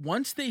motive.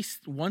 Once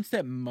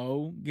that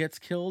Mo gets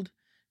killed,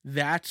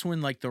 that's when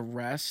like the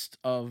rest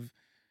of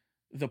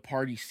the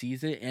party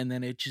sees it, and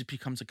then it just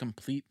becomes a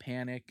complete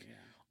panic. Yeah.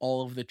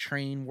 All of the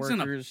train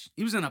workers.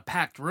 He was in a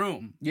packed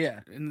room.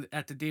 Yeah.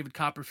 At the David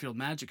Copperfield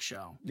magic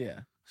show. Yeah.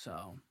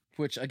 So.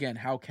 Which again,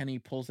 how Kenny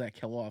pulls that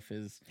kill off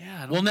is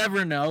we'll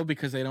never know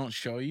because they don't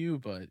show you,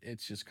 but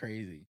it's just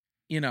crazy.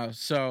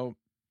 So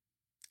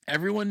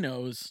everyone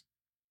knows,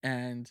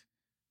 and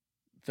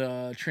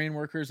the train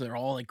workers, they're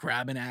all like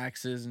grabbing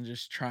axes and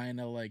just trying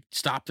to like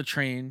stop the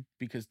train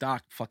because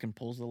Doc fucking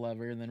pulls the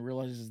lever and then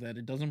realizes that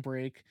it doesn't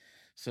break.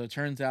 So it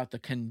turns out the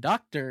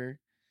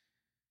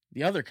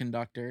other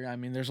conductor, I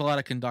mean, there's a lot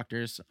of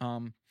conductors.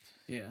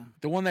 The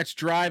one that's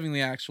driving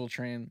the actual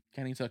train,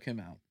 Kenny took him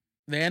out.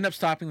 They end up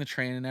stopping the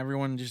train and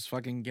everyone just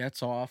fucking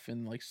gets off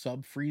in like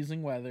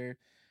sub-freezing weather.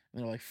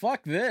 And they're like,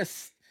 fuck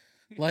this.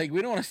 Like,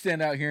 we don't want to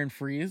stand out here and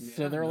freeze. Yeah,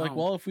 so they're like,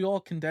 well, if we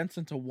all condense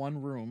into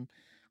one room,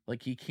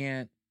 like he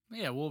can't.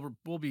 Yeah,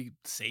 we'll be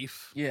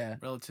safe. Yeah.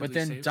 Relatively but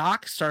then safe.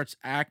 Doc starts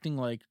acting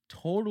like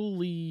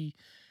totally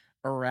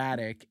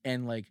erratic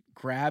and like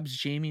grabs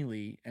Jamie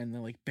Lee and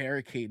then like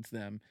barricades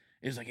them.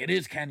 Is like, it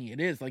is Kenny.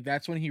 It is. Like,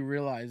 that's when he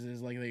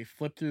realizes, like, they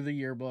flip through the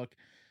yearbook.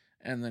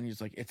 And then he's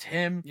like, it's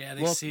him. Yeah,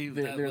 they see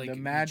that, like,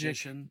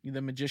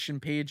 the magician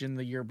page in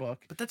the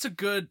yearbook. But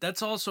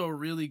that's also a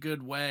really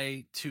good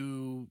way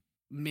to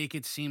make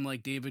it seem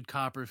like David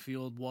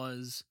Copperfield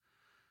was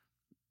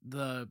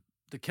the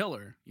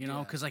killer,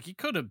 because like he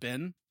could have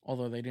been.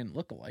 Although they didn't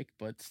look alike,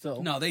 but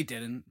still. No, they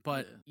didn't.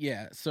 But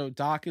yeah, so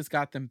Doc has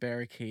got them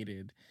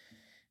barricaded.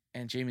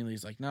 And Jamie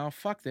Lee's like, no,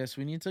 fuck this.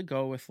 We need to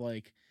go with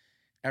like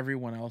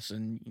everyone else,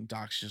 and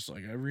Doc's just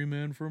like, every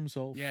man for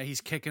himself. Yeah,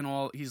 he's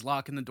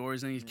locking the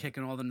doors and he's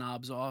kicking all the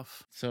knobs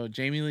off. So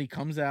Jamie Lee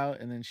comes out,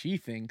 and then she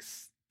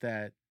thinks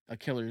that a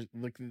killer,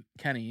 like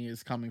Kenny,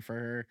 is coming for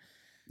her.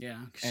 Yeah,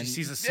 she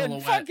sees a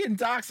silhouette. And fucking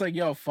Doc's like,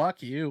 yo,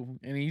 fuck you,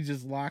 and he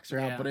just locks her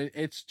Yeah. out. But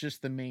it's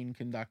just the main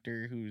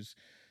conductor who's.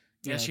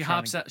 She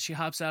hops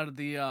out of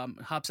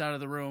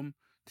the room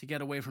to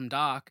get away from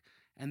Doc,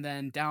 and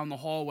then down the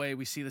hallway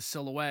we see the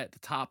silhouette, the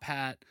top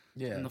hat,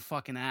 and the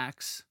fucking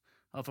axe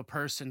of a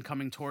person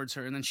coming towards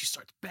her, and then she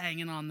starts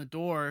banging on the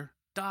door.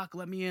 Doc,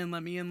 let me in,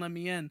 let me in, let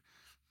me in.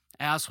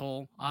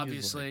 Asshole,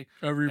 obviously.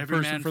 Like, every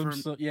man for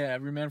themselves. Yeah,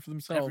 every man for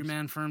themselves. Every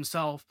man for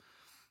himself.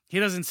 He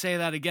doesn't say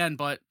that again,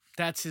 but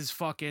that's his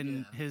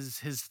fucking his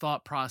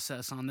thought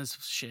process on this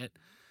shit.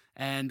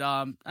 And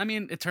I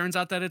mean, it turns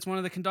out that it's one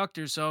of the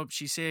conductors, so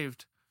she's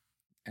saved.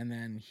 And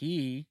then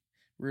he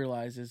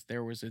realizes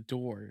there was a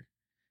door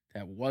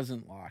that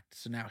wasn't locked.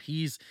 So now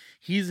he's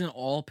in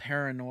all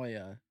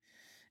paranoia.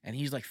 And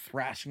he's like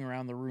thrashing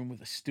around the room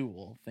with a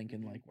stool,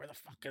 thinking like, where the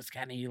fuck is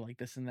Kenny? Like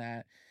this and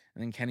that.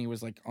 And then Kenny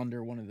was like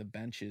under one of the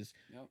benches.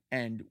 Yep.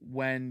 And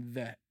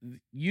when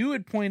you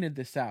had pointed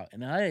this out,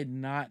 and I had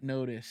not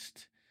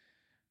noticed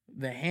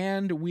the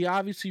hand, we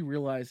obviously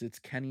realize it's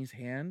Kenny's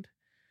hand,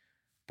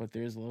 but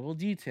there's a little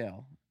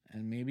detail.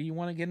 And maybe you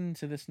want to get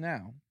into this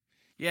now.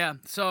 Yeah.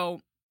 So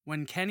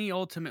when Kenny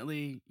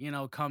ultimately,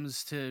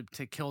 comes to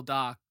kill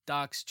Doc,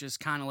 Doc's just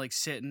kind of like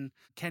sitting.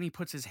 Kenny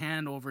puts his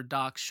hand over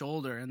Doc's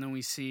shoulder, and then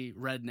we see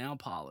red nail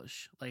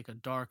polish, like a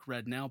dark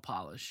red nail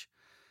polish.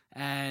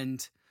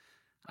 And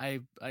I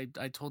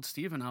told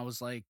Steven, I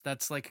was like,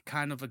 that's like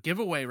kind of a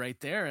giveaway right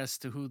there as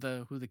to who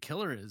the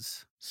killer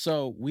is.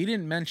 So we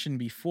didn't mention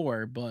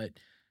before, but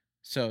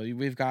so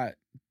we've got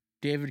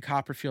David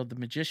Copperfield, the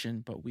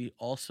magician, but we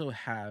also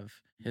have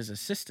his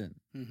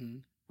assistant,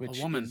 which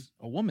is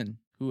a woman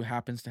who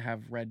happens to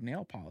have red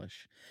nail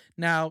polish.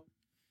 Now,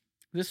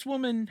 this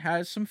woman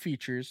has some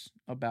features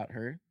about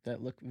her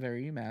that look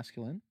very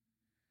masculine.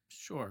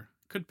 Sure.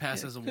 Could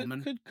pass as a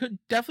woman. Could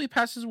definitely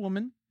pass as a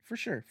woman. For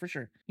sure.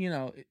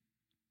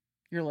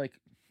 You're like,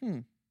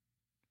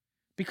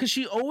 because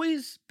she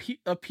always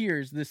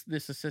appears,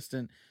 this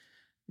assistant,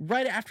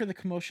 right after the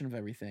commotion of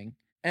everything.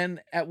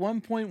 And at one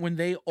point when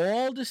they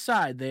all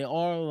decide, they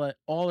all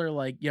are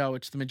like, yo,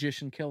 it's the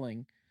magician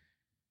killing.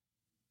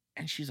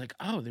 And she's like,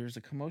 oh, there's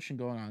a commotion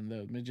going on,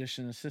 the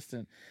magician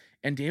assistant.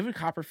 And David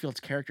Copperfield's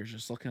character is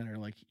just looking at her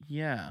like,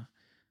 yeah.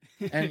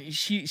 And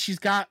she's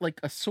got like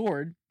a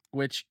sword,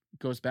 which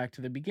goes back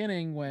to the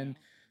beginning when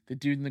the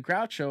dude in the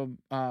Groucho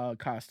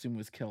costume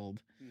was killed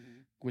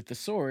with the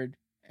sword.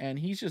 And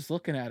he's just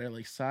looking at her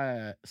like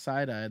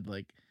side-eyed,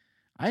 like,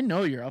 I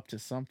know you're up to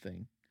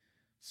something.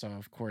 So,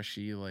 of course,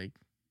 she like,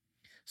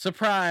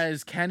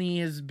 surprise,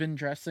 Kenny has been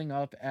dressing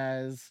up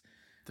as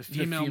the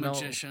female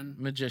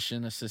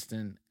magician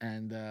assistant,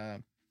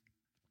 and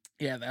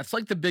Yeah, that's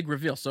like the big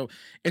reveal. So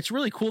it's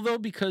really cool though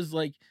because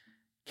like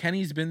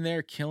Kenny's been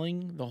there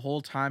killing the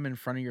whole time in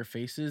front of your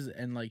faces,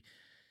 and like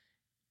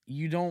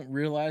you don't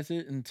realize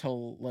it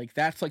until like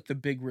that's like the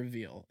big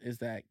reveal is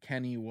that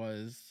Kenny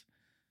was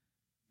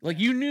like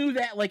you knew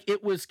that like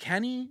it was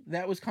Kenny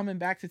that was coming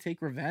back to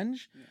take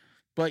revenge, Yeah.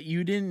 but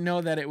you didn't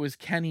know that it was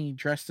Kenny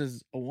dressed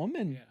as a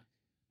woman Yeah.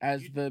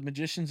 as the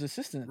magician's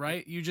assistant.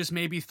 Right? You just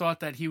maybe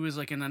thought that he was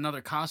like in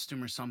another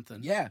costume or something.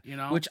 Yeah. You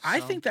know? Which I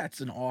So- think that's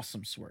an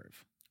awesome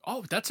swerve.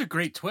 Oh, that's a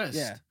great twist.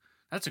 Yeah.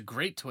 That's a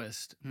great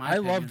twist. in my I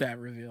love opinion. that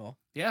reveal.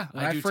 Yeah,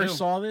 When I I do first too.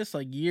 saw this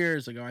like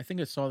years ago, I think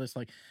I saw this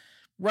like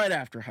right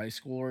after high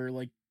school or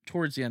like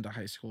towards the end of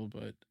high school,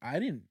 but I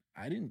didn't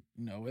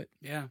know it.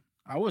 Yeah.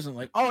 I wasn't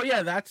like, oh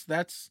yeah,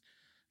 that's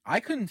I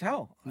couldn't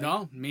tell.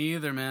 No, me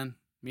either, man.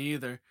 Me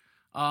either.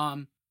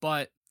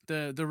 But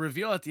the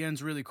reveal at the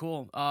end's really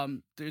cool.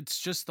 It's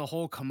just the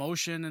whole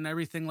commotion and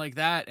everything like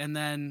that. And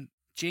then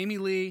Jamie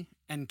Lee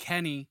and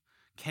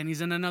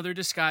Kenny's in another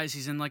disguise.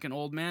 He's in like an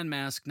old man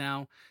mask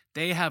now.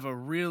 They have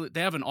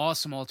an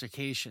awesome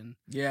altercation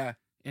Yeah.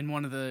 in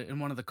one of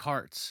the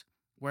carts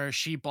where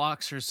she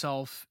blocks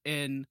herself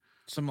in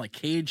Some like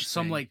cage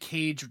some thing. like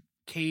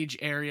cage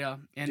area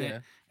and Yeah.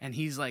 and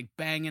he's like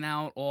banging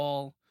out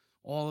all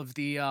of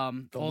the the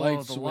all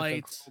lights, of the with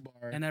lights the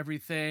crowbar. and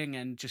everything,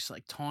 and just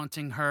like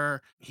taunting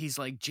her. He's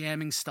like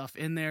jamming stuff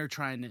in there,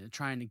 trying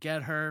to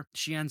get her.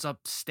 She ends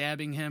up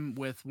stabbing him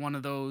with one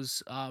of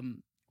those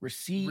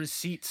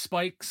receipt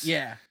spikes.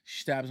 Yeah,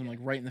 she stabs him like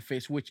right in the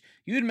face, which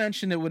you had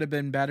mentioned it would have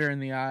been better in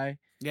the eye.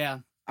 Yeah,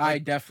 I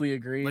definitely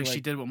agree. like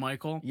she did with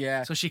Michael.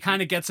 Yeah. So she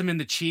kind of gets him in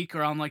the cheek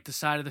or on like the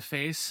side of the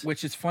face.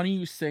 Which is funny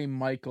you say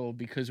Michael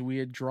because we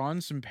had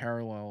drawn some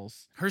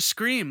parallels. Her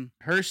scream.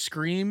 Her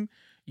scream,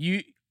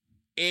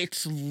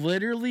 it's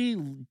literally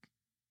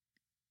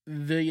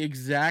the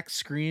exact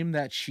scream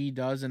that she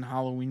does in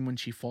Halloween when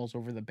she falls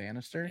over the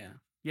banister. Yeah.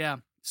 Yeah.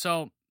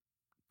 So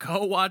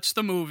go watch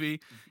the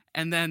movie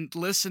and then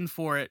listen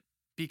for it,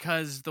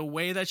 because the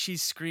way that she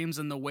screams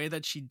and the way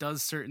that she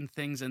does certain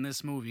things in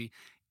this movie,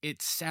 it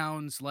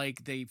sounds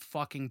like they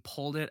fucking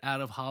pulled it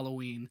out of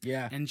Halloween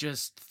Yeah. and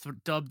just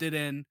dubbed it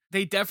in.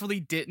 They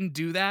definitely didn't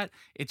do that.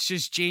 It's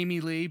just Jamie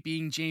Lee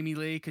being Jamie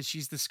Lee because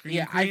she's the scream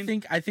Yeah,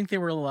 queen. I think they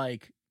were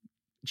like,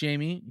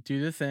 Jamie,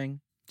 do the thing.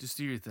 Just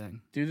do your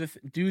thing. Do the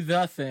thing. Do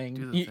the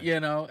thing.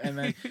 You know, and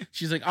then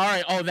she's like, all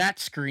right, oh, that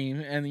scream.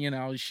 And, you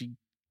know, she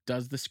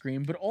does the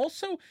scream. But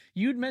also,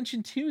 you'd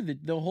mentioned, too,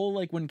 that the whole,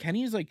 like, when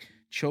Kenny's, like,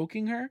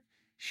 choking her,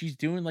 she's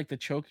doing, like, the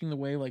choking the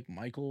way, like,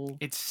 Michael.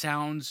 It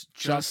sounds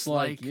just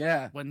like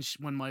yeah. when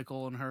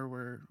Michael and her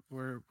were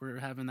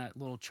having that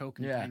little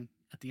choking Yeah. thing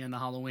at the end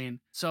of Halloween.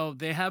 So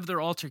they have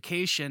their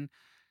altercation.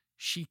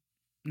 She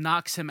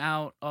knocks him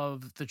out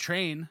of the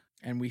train.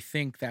 And we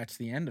think that's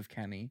the end of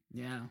Kenny.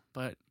 Yeah,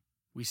 but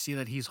we see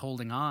that he's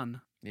holding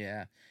on.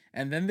 Yeah.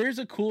 And then there's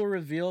a cool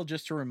reveal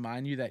just to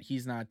remind you that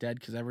he's not dead,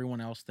 because everyone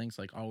else thinks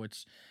like, oh,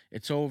 it's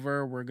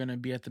over. We're going to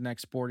be at the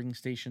next boarding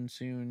station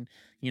soon.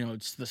 You know,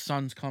 it's the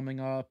sun's coming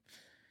up.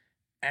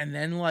 And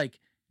then like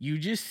you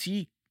just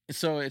see,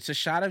 so it's a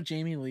shot of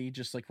Jamie Lee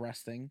just like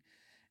resting.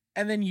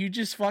 And then you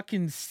just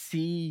fucking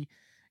see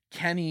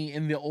Kenny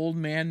in the old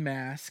man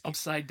mask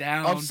Upside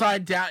down.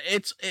 upside down.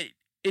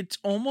 It's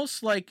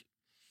almost like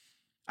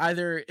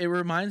either it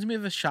reminds me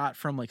of a shot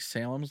from like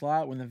Salem's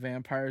Lot when the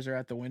vampires are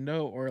at the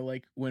window, or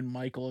like when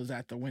Michael is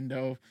at the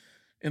window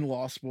in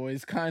Lost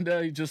Boys, kind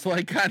of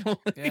like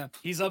Yeah,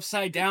 he's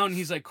upside down.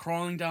 He's like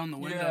crawling down the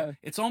window. Yeah.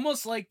 It's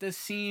almost like the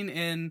scene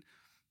in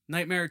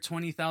Nightmare at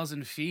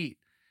 20,000 Feet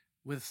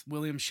with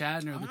William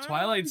Shatner, the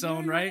Twilight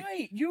Zone, right?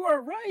 You are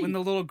right.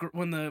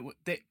 When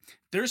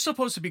they're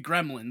supposed to be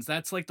gremlins.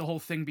 That's like the whole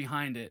thing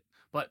behind it.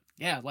 But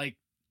yeah, like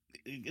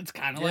it's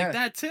kind of Yeah. like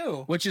that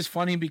too. Which is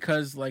funny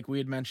because like we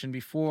had mentioned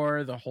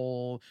before, the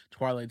whole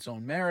Twilight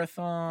Zone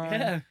marathon,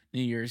 Yeah.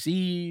 New Year's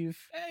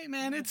Eve. Hey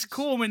man, it's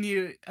cool when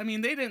they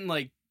didn't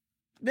like.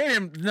 They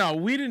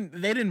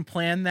didn't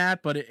plan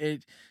that, but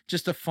it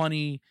just a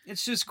funny,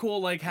 It's just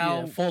cool, like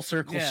how full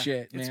circle yeah,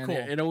 shit, it's man. cool.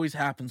 It always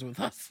happens with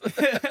us.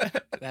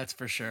 That's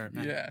for sure,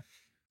 man. Yeah.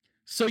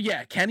 So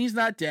yeah, Kenny's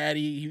not dead.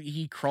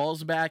 He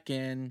crawls back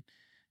in,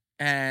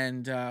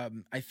 and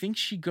I think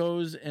she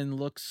goes and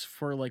looks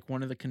for like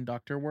one of the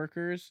conductor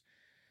workers,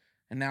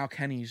 and now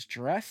Kenny's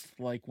dressed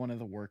like one of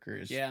the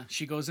workers. Yeah,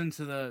 she goes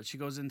into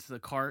the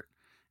cart,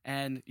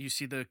 and you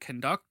see the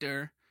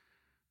conductor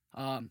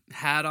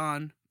hat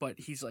on, but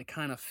he's like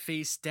kind of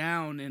face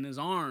down in his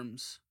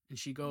arms, and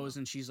she goes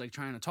and she's like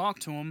trying to talk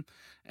to him,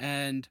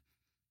 and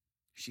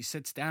she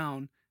sits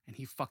down and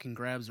he fucking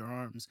grabs her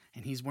arms,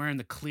 and he's wearing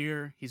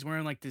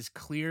like this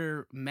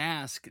clear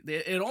mask.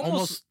 It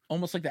almost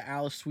almost like the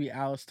Alice Sweet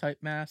Alice type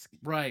mask.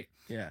 right.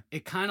 Yeah.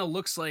 It kind of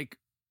looks like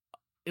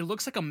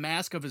a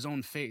mask of his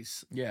own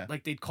face. Yeah.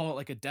 Like they'd call it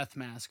like a death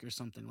mask or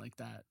something like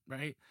that,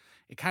 right?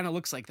 It kind of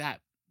looks like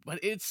that, but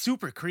it's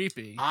super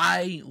creepy.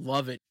 I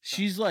love it.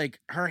 She's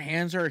like, her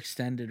hands are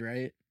extended,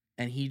 right?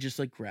 And he just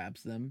like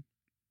grabs them,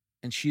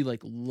 and she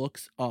like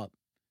looks up,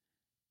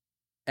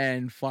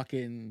 and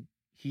fucking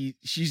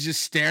she's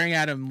just staring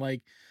at him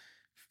like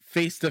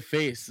face to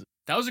face.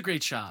 That was a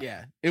great shot.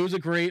 Yeah, it was a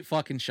great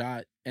fucking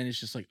shot, and it's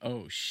just like,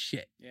 oh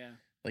shit, Yeah.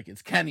 like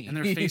it's Kenny, And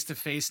they're face to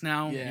face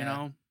now, Yeah. you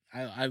know?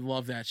 I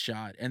love that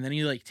shot, and then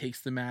he like takes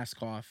the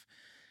mask off,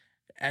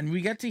 and we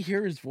get to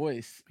hear his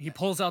voice. He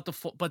pulls out the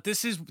full, but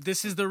this is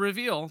the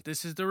reveal.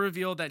 This is the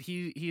reveal that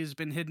he has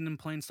been hidden in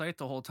plain sight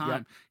the whole time.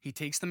 Yep. He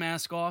takes the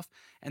mask off,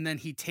 and then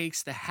he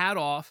takes the hat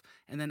off,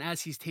 and then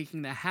as he's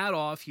taking the hat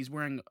off, he's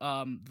wearing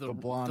the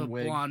blonde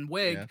wig. blonde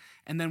wig, Yeah.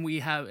 and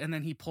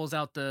then he pulls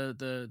out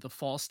the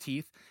false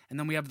teeth, and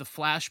then we have the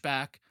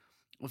flashback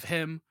of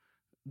him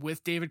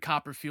with David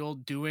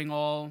Copperfield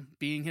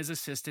being his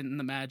assistant in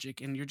the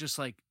magic, and you're just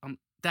like,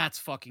 that's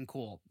fucking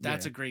cool.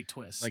 That's Yeah. a great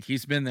twist. Like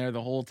he's been there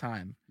the whole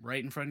time.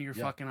 right in front of your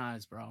Yep. fucking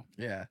eyes, bro.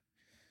 Yeah.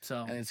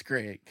 So And it's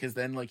great because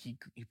then like he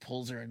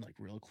pulls her in like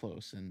real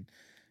close, and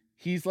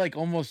he's like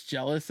almost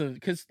jealous of,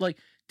 because like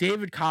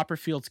David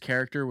Copperfield's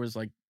character was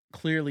like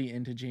clearly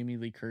into Jamie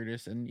Lee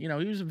Curtis, and you know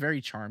he was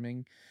very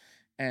charming,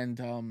 and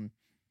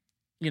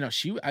you know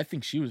I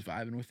think she was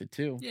vibing with it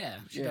too. yeah,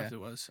 she Yeah.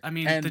 definitely was. I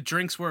mean, And- the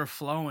drinks were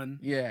flowing,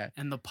 Yeah.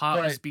 and the pot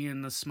was But-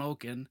 being the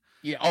smoking.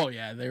 Yeah. Oh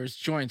yeah. There's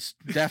joints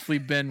definitely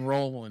been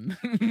rolling.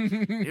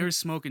 They were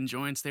smoking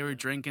joints. They were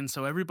drinking.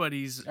 So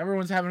everybody's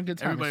Everyone's having a good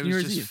time. everybody It's New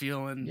was Year's just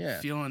Eve.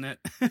 feeling it.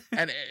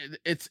 And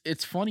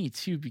it's funny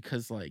too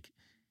because like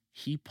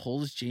he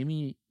pulls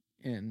Jamie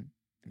in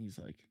and he's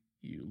like,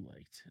 "You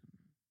liked him,"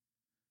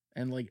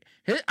 and like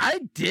I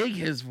dig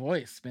his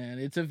voice, man.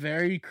 It's a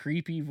very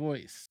creepy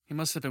voice. He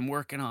must have been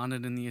working on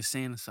it in the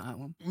insane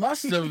asylum.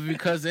 Must have,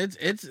 because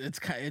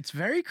it's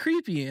very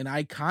creepy, and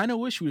I kind of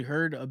wish we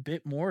heard a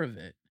bit more of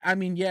it. I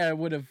mean, yeah, it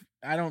would have.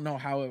 I don't know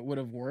how it would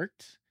have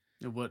worked.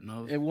 It wouldn't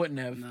have. It wouldn't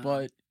have, No.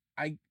 but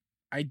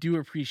I do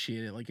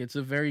appreciate it. Like it's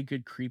a very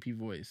good creepy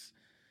voice.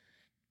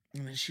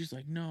 And then she's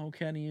like, "No,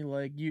 Kenny,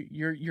 like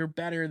you're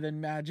better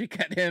than magic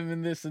at him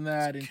and this and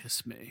that." And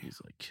Kiss me.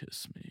 he's like,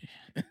 "Kiss me."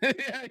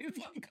 Yeah, he's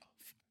like,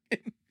 "Oh,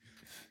 fucking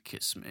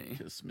Kiss me.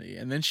 kiss me."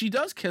 And then she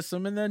does kiss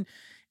him, and then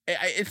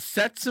it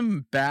sets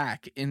him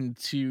back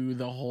into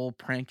the whole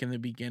prank in the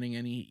beginning,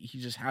 and he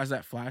just has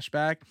that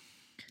flashback,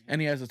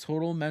 and he has a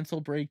total mental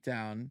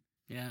breakdown.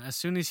 Yeah, as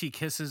soon as he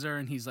kisses her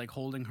and he's like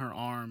holding her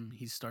arm,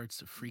 he starts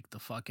to freak the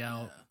fuck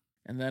out.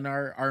 And then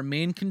our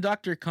main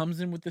conductor comes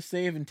in with the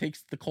save and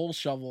takes the coal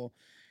shovel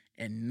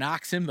and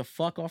knocks him the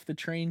fuck off the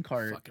train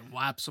cart. Fucking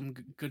whaps him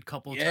good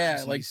couple of Yeah,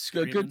 times. and like he's a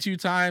good screaming. 2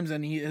 times,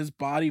 and his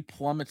body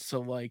plummets to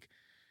like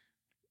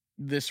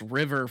this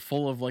river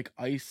full of like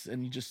ice,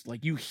 and you just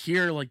like you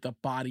hear like the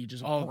body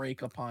just Oh,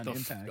 break upon The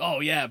impact. oh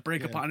yeah,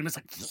 break Yeah. upon him. It's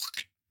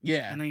like,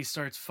 Yeah, and then he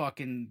starts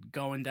fucking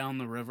going down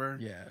the river.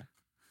 yeah,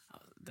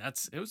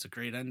 It was a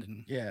great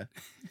ending. yeah,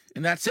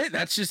 and that's it.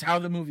 That's just how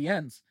the movie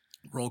ends.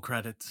 Roll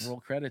credits. Roll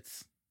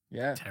credits.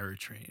 Yeah, Terror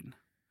Train.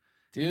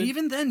 dude. And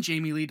even then,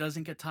 Jamie Lee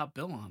doesn't get top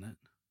bill on it.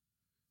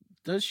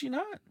 Does she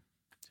not?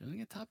 She doesn't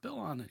get top bill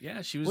on it.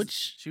 Yeah, she was.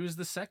 Which- she was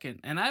the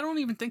second, and I don't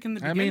even think in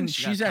the I beginning. mean,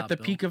 she got she's at top the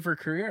bill. peak of her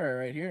career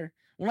right here.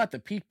 Well, not the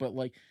peak, but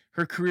like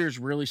her career is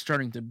really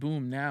starting to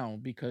boom now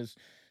because,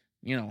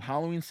 you know,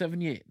 Halloween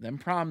 '78, then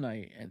Prom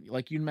Night, and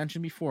like you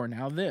mentioned before,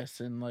 now this,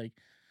 and like,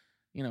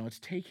 you know, it's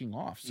taking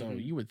off. So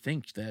Mhm. you would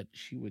think that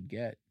she would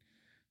get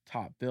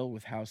top bill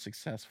with how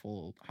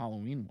successful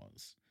Halloween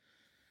was.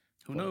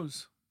 Who but-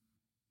 knows?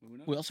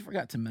 We also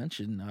forgot to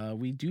mention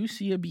we do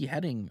see a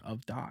beheading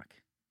of Doc.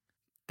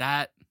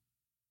 That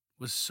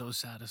was so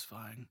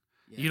satisfying.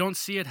 Yeah. You don't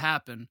see it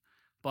happen,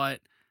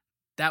 but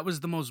that was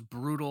the most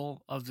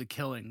brutal of the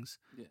killings.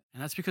 Yeah.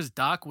 And that's because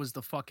Doc was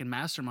the fucking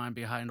mastermind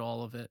behind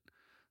all of it.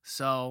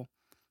 So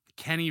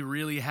Kenny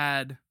really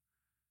had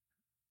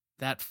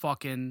that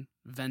fucking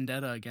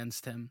vendetta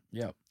against him.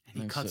 Yep. And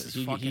he And cuts so his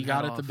he fucking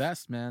got head it the off.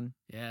 best, man.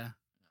 Yeah.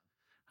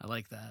 I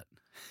like that.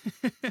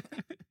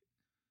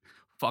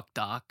 Fuck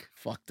Doc.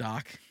 Fuck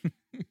Doc.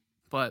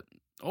 But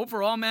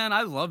overall, man,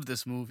 I love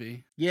this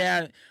movie.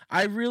 Yeah,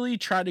 I really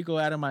try to go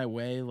out of my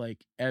way,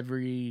 like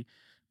every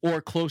or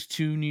close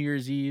to New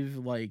Year's Eve,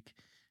 like,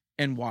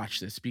 and watch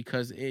this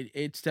because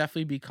it's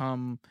definitely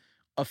become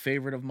a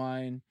favorite of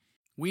mine.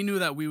 We knew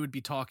that we would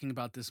be talking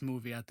about this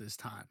movie at this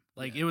time.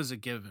 Like, Yeah. it was a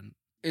given.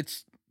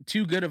 It's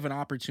too good of an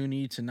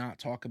opportunity to not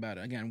talk about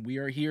it. Again, we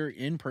are here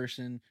in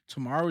person.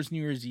 Tomorrow's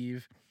New Year's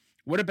Eve.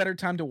 What a better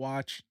time to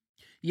watch.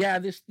 Yeah,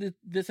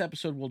 this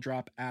episode will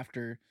drop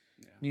after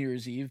New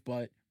Year's Eve,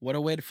 but what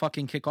a way to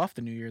fucking kick off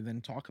the new year than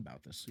talk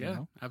about this. You Yeah,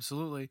 know?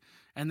 absolutely.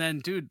 And then,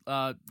 dude,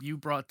 you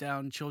brought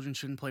down Children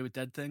Shouldn't Play with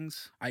Dead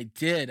Things. I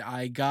did.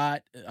 I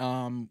got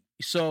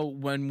so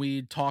when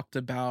we talked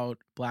about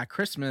Black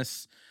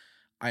Christmas,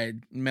 I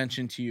had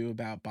mentioned to you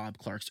about Bob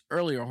Clark's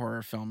earlier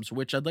horror films,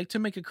 which I'd like to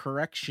make a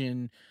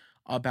correction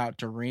about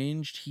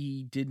Deranged.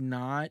 He did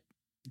not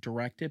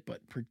direct it,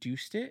 but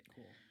produced it.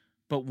 Cool.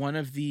 But one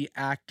of the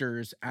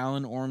actors,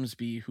 Alan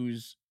Ormsby,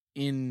 who's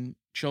in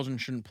Children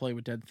Shouldn't Play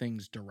with Dead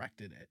Things,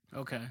 directed it.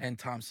 Okay. And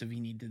Tom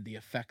Savini did the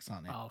effects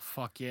on it, Oh,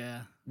 fuck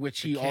yeah.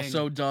 which the he king.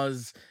 also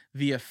does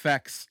the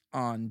effects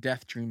on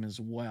Death Dream as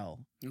well.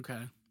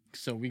 Okay.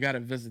 So we got to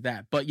visit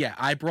that. But yeah,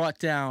 I brought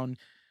down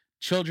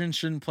Children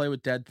Shouldn't Play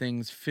with Dead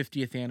Things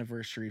 50th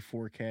anniversary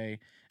 4K.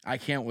 I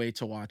can't wait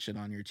to watch it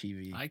on your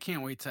TV. I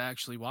can't wait to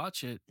actually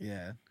watch it.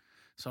 Yeah.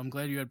 So I'm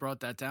glad you had brought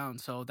that down.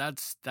 So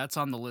that's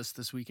on the list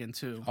this weekend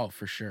too. Oh,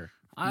 for sure.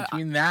 I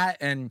Between that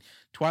and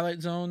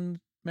Twilight Zone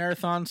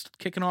marathons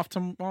kicking off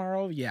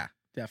tomorrow, yeah,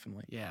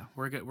 definitely. yeah,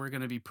 we're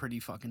gonna be pretty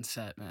fucking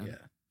set, man.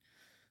 Yeah.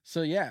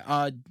 So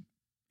yeah,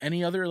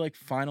 any other like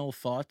final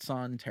thoughts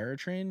on Terror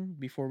Train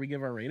before we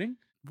give our rating?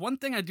 One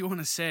thing I do want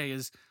to say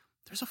is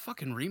there's a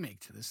fucking remake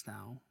to this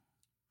now.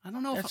 I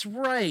don't know. That's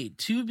right,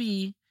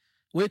 Tubi,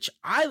 which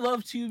I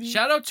love Tubi.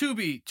 Shout out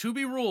Tubi.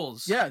 Tubi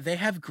rules. Yeah, they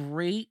have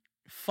great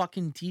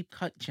fucking deep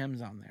cut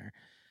gems on there.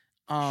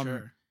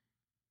 Sure.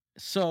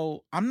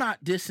 So I'm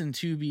not dissing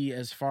Tubi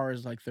as far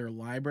as like their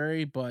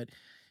library, but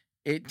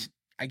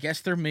I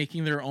guess they're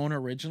making their own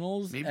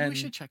originals. Maybe we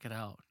should check it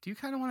out. Do you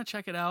kind of want to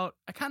check it out?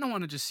 I kind of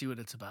want to just see what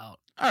it's about.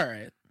 All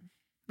right.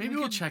 Maybe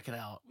we'll check it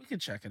out. We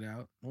could check it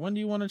out. When do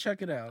you want to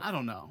check it out? I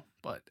don't know,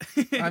 but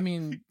I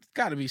mean, it's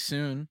got to be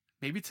soon.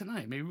 maybe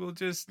tonight. Maybe we'll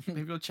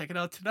check it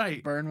out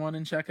tonight. Burn one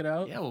and check it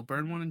out. Yeah, we'll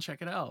burn one and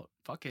check it out.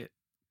 Fuck it.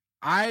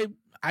 I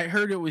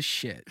heard it was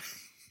shit.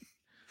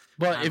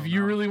 But if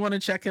you really want to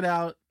check it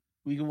out,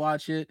 we can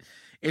watch it.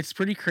 It's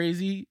pretty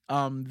crazy.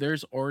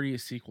 There's already a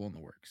sequel in the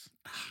works.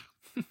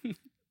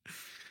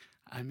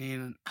 I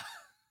mean,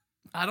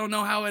 I don't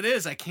know how it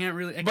is. I can't.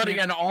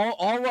 Again,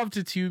 all love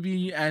to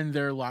Tubi and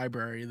their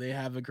library. They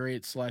have a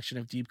great selection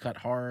of deep cut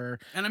horror.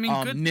 And I mean,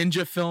 good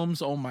ninja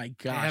films. Oh my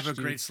gosh, they have a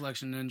dude. great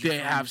selection of ninja. They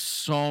have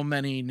so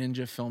many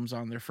ninja films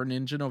on there. For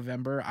Ninja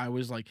November, I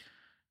was like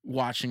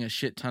watching a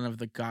shit ton of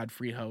the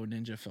Godfrey Ho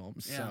ninja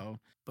films. Yeah. So,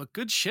 but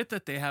good shit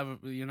that they have,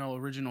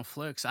 original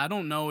flicks. I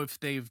don't know if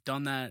they've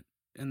done that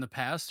in the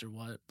past or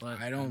what, but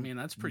I mean,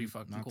 that's pretty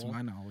fucking not cool. to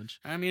my knowledge.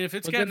 I mean, if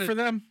it's But getting good for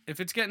them. if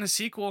it's getting a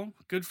sequel,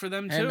 good for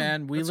them too. Hey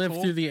man, we That's live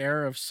cool. through the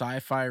era of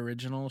sci-fi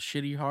original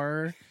shitty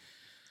horror.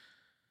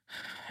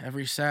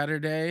 Every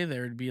Saturday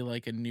there'd be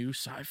like a new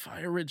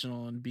sci-fi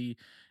original and be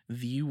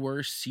the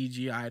worst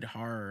CGI'd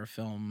horror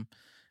film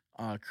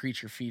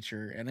creature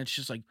feature, and it's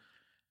just like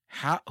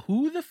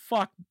who the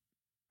fuck,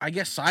 I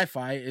guess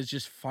sci-fi is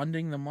just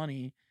funding the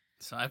money.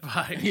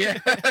 Sci-fi. Yeah.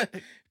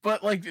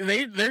 But like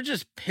they're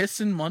just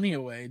pissing money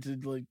away to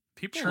like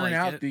People churn like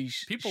out it.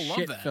 these People shit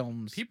love that.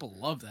 films. People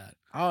love that.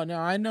 Oh no,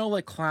 I know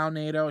like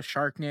Clownado,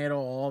 Sharknado,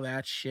 all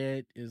that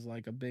shit is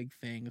like a big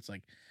thing. It's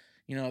like,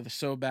 they're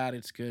so bad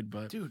it's good,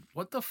 but Dude,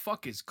 what the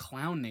fuck is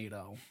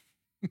Clownado?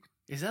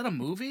 Is that a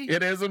movie?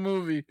 it is a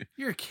movie.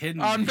 You're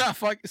kidding me. I'm not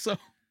fucking so.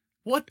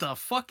 What the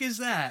fuck is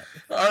that?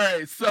 All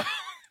right, so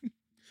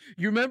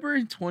you remember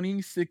in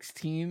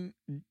 2016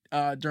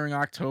 during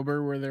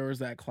October where there was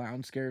that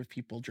clown scare of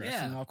people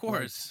dressing up of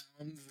course.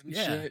 like clowns and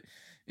shit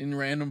in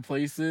random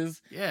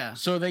places? Yeah.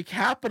 So they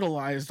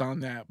capitalized on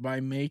that by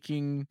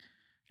making,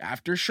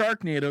 after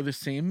Sharknado, the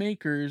same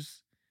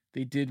makers,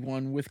 they did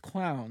one with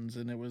clowns,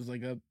 and it was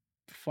like a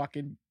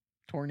fucking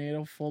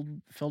tornado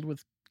filled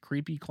with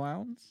creepy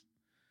clowns.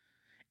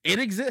 It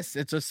exists.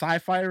 It's a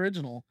sci-fi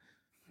original.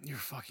 You're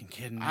fucking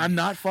kidding me. I'm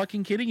not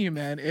fucking kidding you,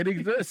 man. It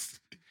exists.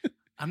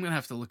 I'm gonna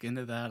have to look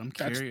into that. I'm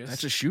curious.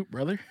 That's a shoot,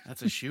 brother.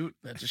 That's a shoot.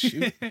 That's a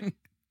shoot.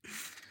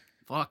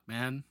 Fuck,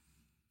 man.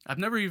 I've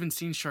never even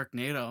seen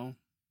Sharknado.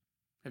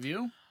 Have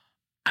you?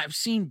 I've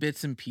seen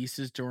bits and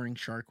pieces during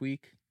Shark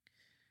Week.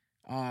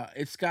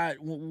 It's got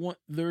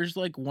there's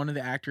like one of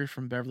the actors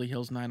from Beverly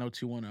Hills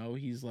 90210.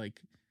 He's like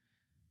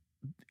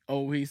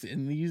always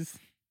in these.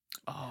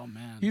 Oh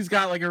man. He's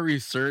got like a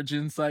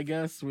resurgence, I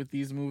guess, with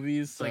these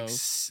movies. So.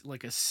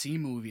 Like a C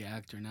movie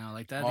actor now.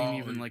 Like that ain't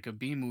even like a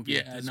B movie.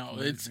 Yeah, no,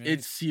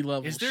 it's C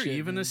level. Is there shit,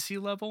 even man. a C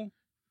level?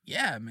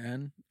 Yeah,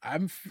 man.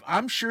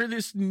 I'm sure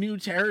this new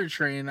Terror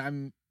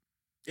Train.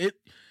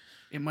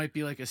 It might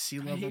be like a C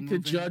level. I hate movie.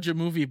 to judge a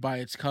movie by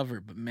its cover,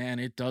 but man,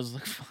 it does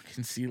look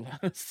fucking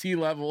C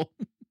level.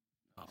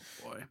 Oh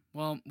boy.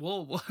 Well,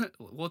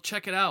 we'll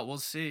check it out. We'll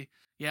see.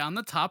 Yeah, on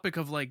the topic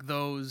of like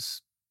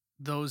those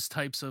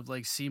types of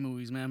like C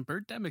movies, man,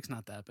 Birdemic's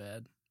not that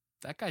bad.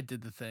 That guy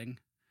did the thing.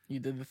 You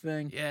did the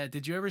thing. Yeah.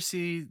 Did you ever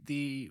see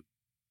the?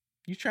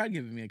 You tried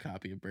giving me a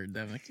copy of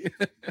Birdemic.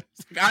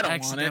 I don't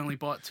accidentally want it.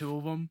 bought 2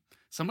 of them.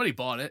 Somebody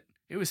bought it.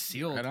 It was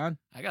sealed. Right on.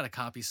 I got a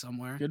copy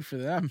somewhere. Good for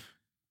them.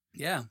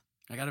 Yeah.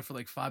 I got it for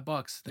like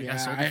 $5. I Yeah,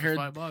 sold I it for heard-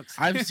 $5.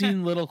 I've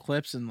seen little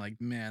clips and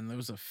like, man,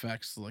 those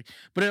effects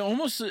but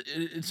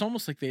it's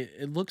almost like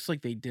it looks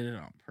like they did it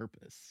on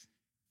purpose.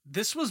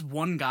 This was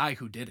one guy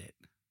who did it.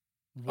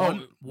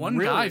 Oh, One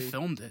guy really?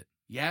 filmed it.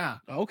 Yeah.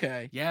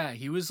 Okay. Yeah,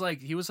 he was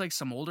like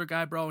some older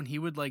guy, bro, and he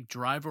would like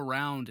drive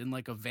around in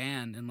like a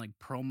van and like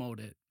promote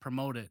it.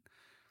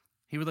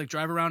 He would like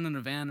drive around in a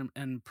van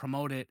and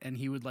promote it, and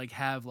he would like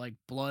have like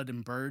blood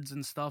and birds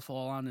and stuff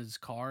all on his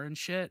car and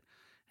shit.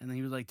 And then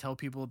he would like tell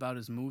people about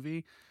his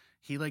movie.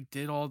 He like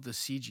did all the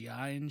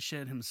CGI and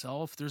shit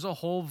himself. There's a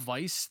whole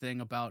Vice thing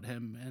about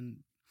him, and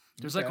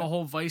there's like Okay. a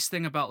whole Vice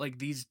thing about like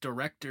these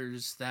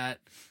directors that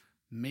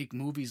make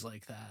movies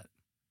like that.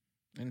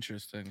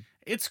 Interesting.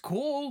 it's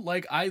cool.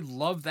 Like, I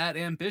love that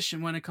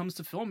ambition when it comes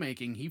to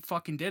filmmaking. He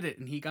fucking did it,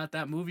 and he got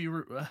that movie.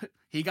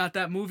 He got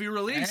that movie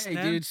released. Hey,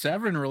 man. dude,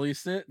 Severin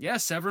released it. Yeah,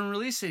 Severin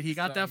released it. He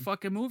got that So-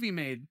 fucking movie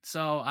made.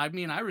 So I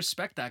mean, I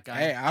respect that guy.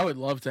 Hey, I would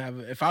love to have.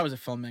 If I was a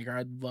filmmaker,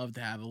 I'd love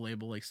to have a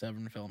label like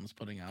Severin Films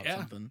putting out Yeah.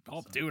 something.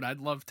 Oh, So, dude, I'd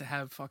love to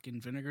have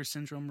fucking Vinegar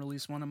Syndrome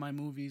release one of my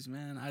movies,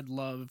 man. I'd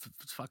love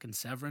fucking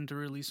Severin to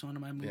release one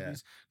of my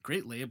movies.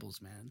 Great labels,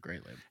 man.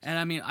 great label. And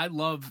I mean, I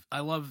love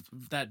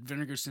that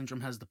Vinegar Syndrome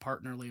has the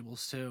partner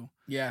labels too,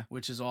 Yeah,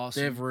 which is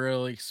awesome. they've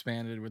really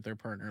expanded with their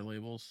partner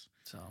labels.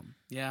 So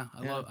yeah,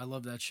 Yeah. I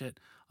love that shit.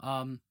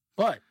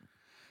 But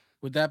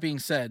with that being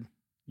said,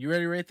 you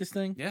ready to rate this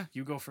thing? Yeah,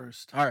 you go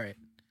first. All right.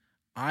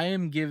 I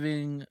am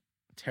giving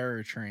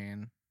Terror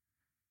Train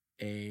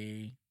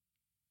a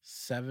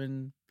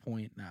 7.9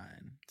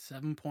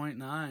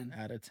 7.9.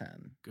 out of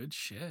 10. Good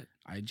shit.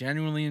 I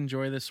genuinely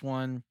enjoy this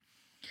one.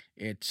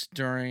 It's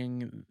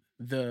during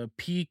the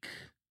peak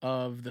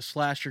of the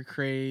slasher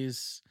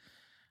craze.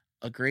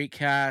 A great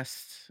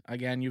cast.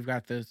 Again, you've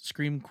got the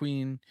Scream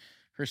Queen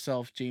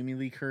herself, Jamie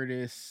Lee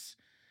Curtis,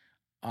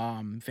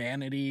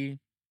 Vanity.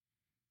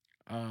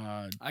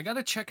 I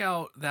gotta check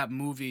out that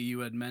movie you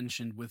had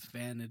mentioned with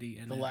Vanity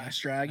and The Last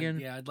Dragon.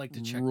 Yeah, I'd like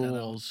to check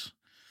rules.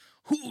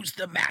 Who's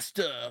the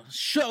master?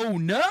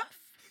 Sho'nuff?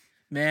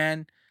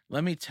 Man,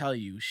 let me tell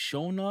you,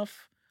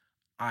 Sho'nuff,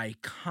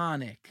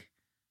 iconic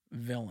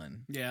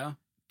villain. that out. Yeah.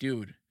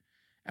 Dude,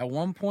 at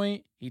one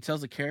point, he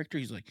tells the character,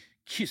 he's like,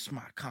 kiss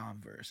my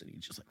Converse. And he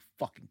just like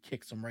fucking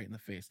kicks him right in the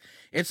face.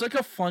 It's like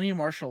a funny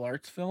martial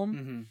arts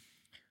film.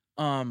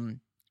 Mm-hmm.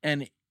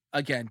 And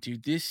again,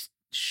 dude, this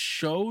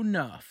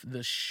Sho'nuff,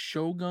 the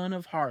Shogun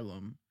of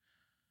Harlem,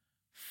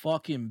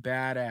 fucking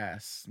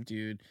badass,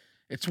 dude.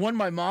 It's one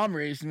my mom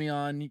raised me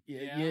on.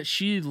 Yeah,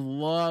 she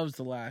loves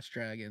The Last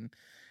Dragon.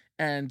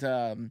 And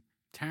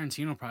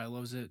Tarantino probably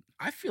loves it.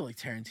 I feel like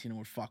Tarantino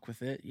would fuck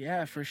with it.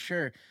 Yeah, for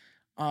sure.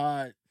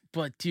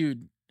 But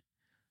dude,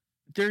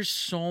 there's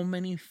so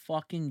many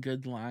fucking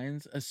good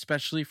lines,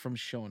 especially from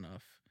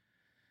Sho'nuff.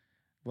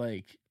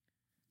 Like,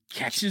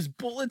 catches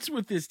bullets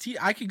with his teeth.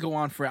 I could go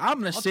on for it. I'm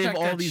gonna I'll save check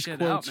all that these shit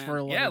quotes out, man.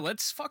 for like, Yeah,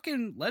 let's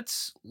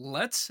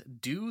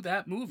do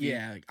that movie.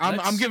 yeah.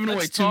 I'm giving away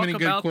let's too many talk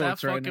good about that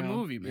quotes right fucking now.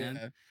 movie,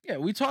 man. Yeah,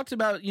 we talked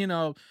about,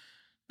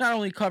 not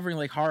only covering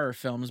like horror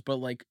films, but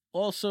like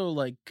also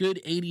like good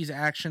 80s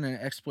action and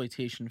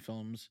exploitation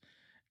films.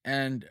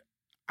 And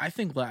I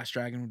think Last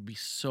Dragon would be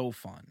so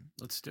fun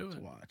Let's do to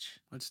it. watch.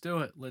 Let's do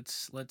it.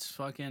 Let's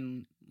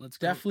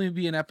Definitely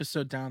be an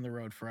episode down the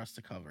road for us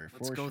to cover.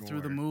 Let's for go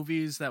through the sure.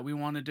 movies that we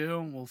want to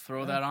do. We'll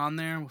throw Yeah. that on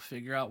there. We'll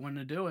figure out when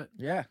to do it.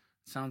 Yeah,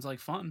 Sounds like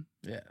fun.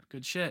 yeah.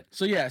 Good shit.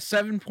 So yeah,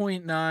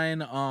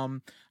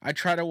 7.9. I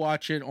try to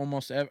watch it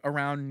almost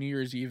around New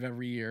Year's Eve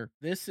every year.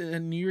 This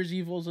and New Year's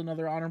Evil is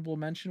another honorable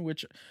mention,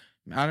 which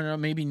I don't know,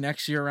 maybe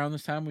next year around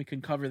this time we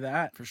can cover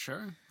that. For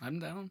sure. I'm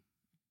down.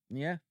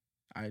 Yeah,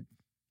 I'd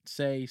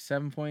say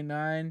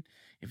 7.9.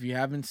 If you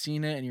haven't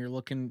seen it and you're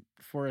looking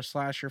for a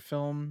slasher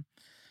film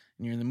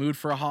and you're in the mood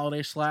for a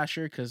holiday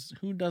slasher, because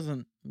who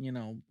doesn't,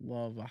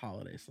 love a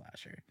holiday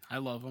slasher? I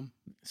love them.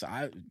 So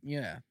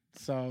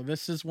so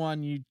this is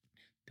one you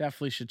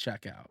definitely should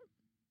check out.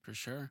 For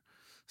sure.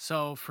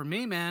 So for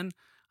me, man,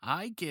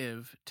 I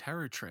give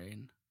Terror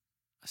Train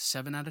a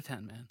 7 out of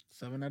 10, man.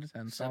 7 out of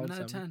 10. 7 Solid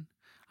out of 10.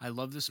 I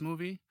love this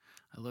movie.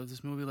 I love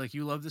this movie like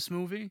you love this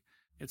movie.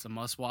 It's a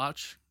must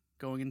watch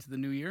going into the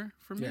new year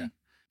for me. Yeah.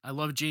 I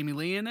love Jamie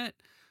Lee in it.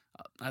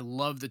 I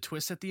love the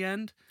twist at the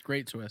end.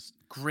 Great twist.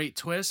 Great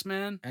twist,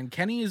 man. And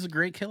Kenny is a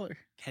great killer.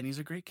 Kenny's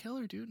a great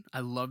killer, dude. I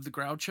love the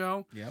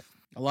Groucho. Yep.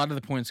 A lot of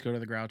the points go to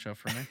the Groucho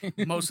for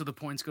me. Most of the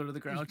points go to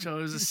the Groucho.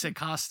 It was a sick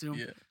costume.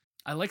 Yeah.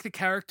 I like the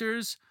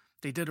characters.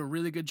 They did a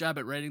really good job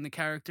at writing the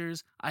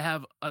characters. I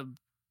have a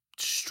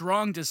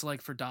strong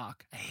dislike for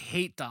Doc. I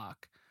hate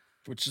Doc.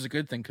 Which is a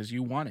good thing because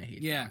you want to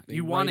hate. Yeah, Doc. They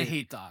you want to write it-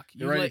 hate Doc.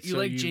 they You write like it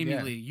so Jamie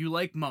yeah. Lee. You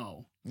like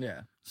Mo.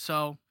 Yeah.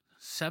 So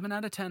 7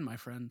 out of 10, my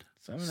friend.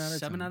 7 out of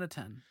 7 10. out of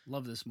 10.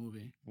 Love this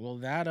movie. Well,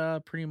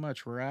 that pretty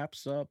much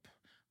wraps up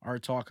our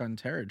talk on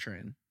Terror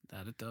Train.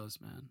 That it does,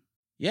 man.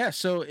 Yeah,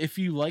 so if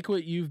you like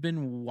what you've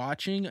been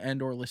watching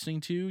and or listening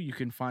to, you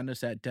can find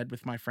us at Dead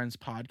with My Friends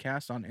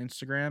podcast on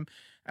Instagram,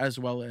 as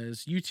well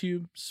as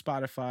YouTube,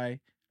 Spotify,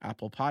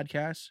 Apple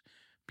Podcasts.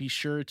 Be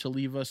sure to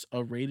leave us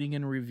a rating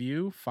and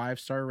review.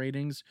 5-star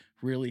ratings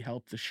really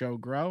help the show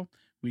grow.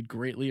 We'd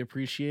greatly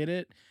appreciate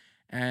it.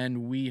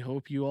 And we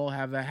hope you all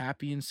have a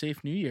happy and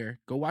safe new year.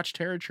 Go watch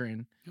Terror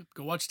Train. Yep,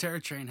 go watch Terror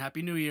Train.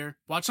 Happy New Year.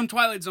 Watch some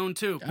Twilight Zone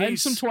too. And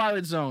Peace. some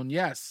Twilight Zone,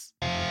 yes.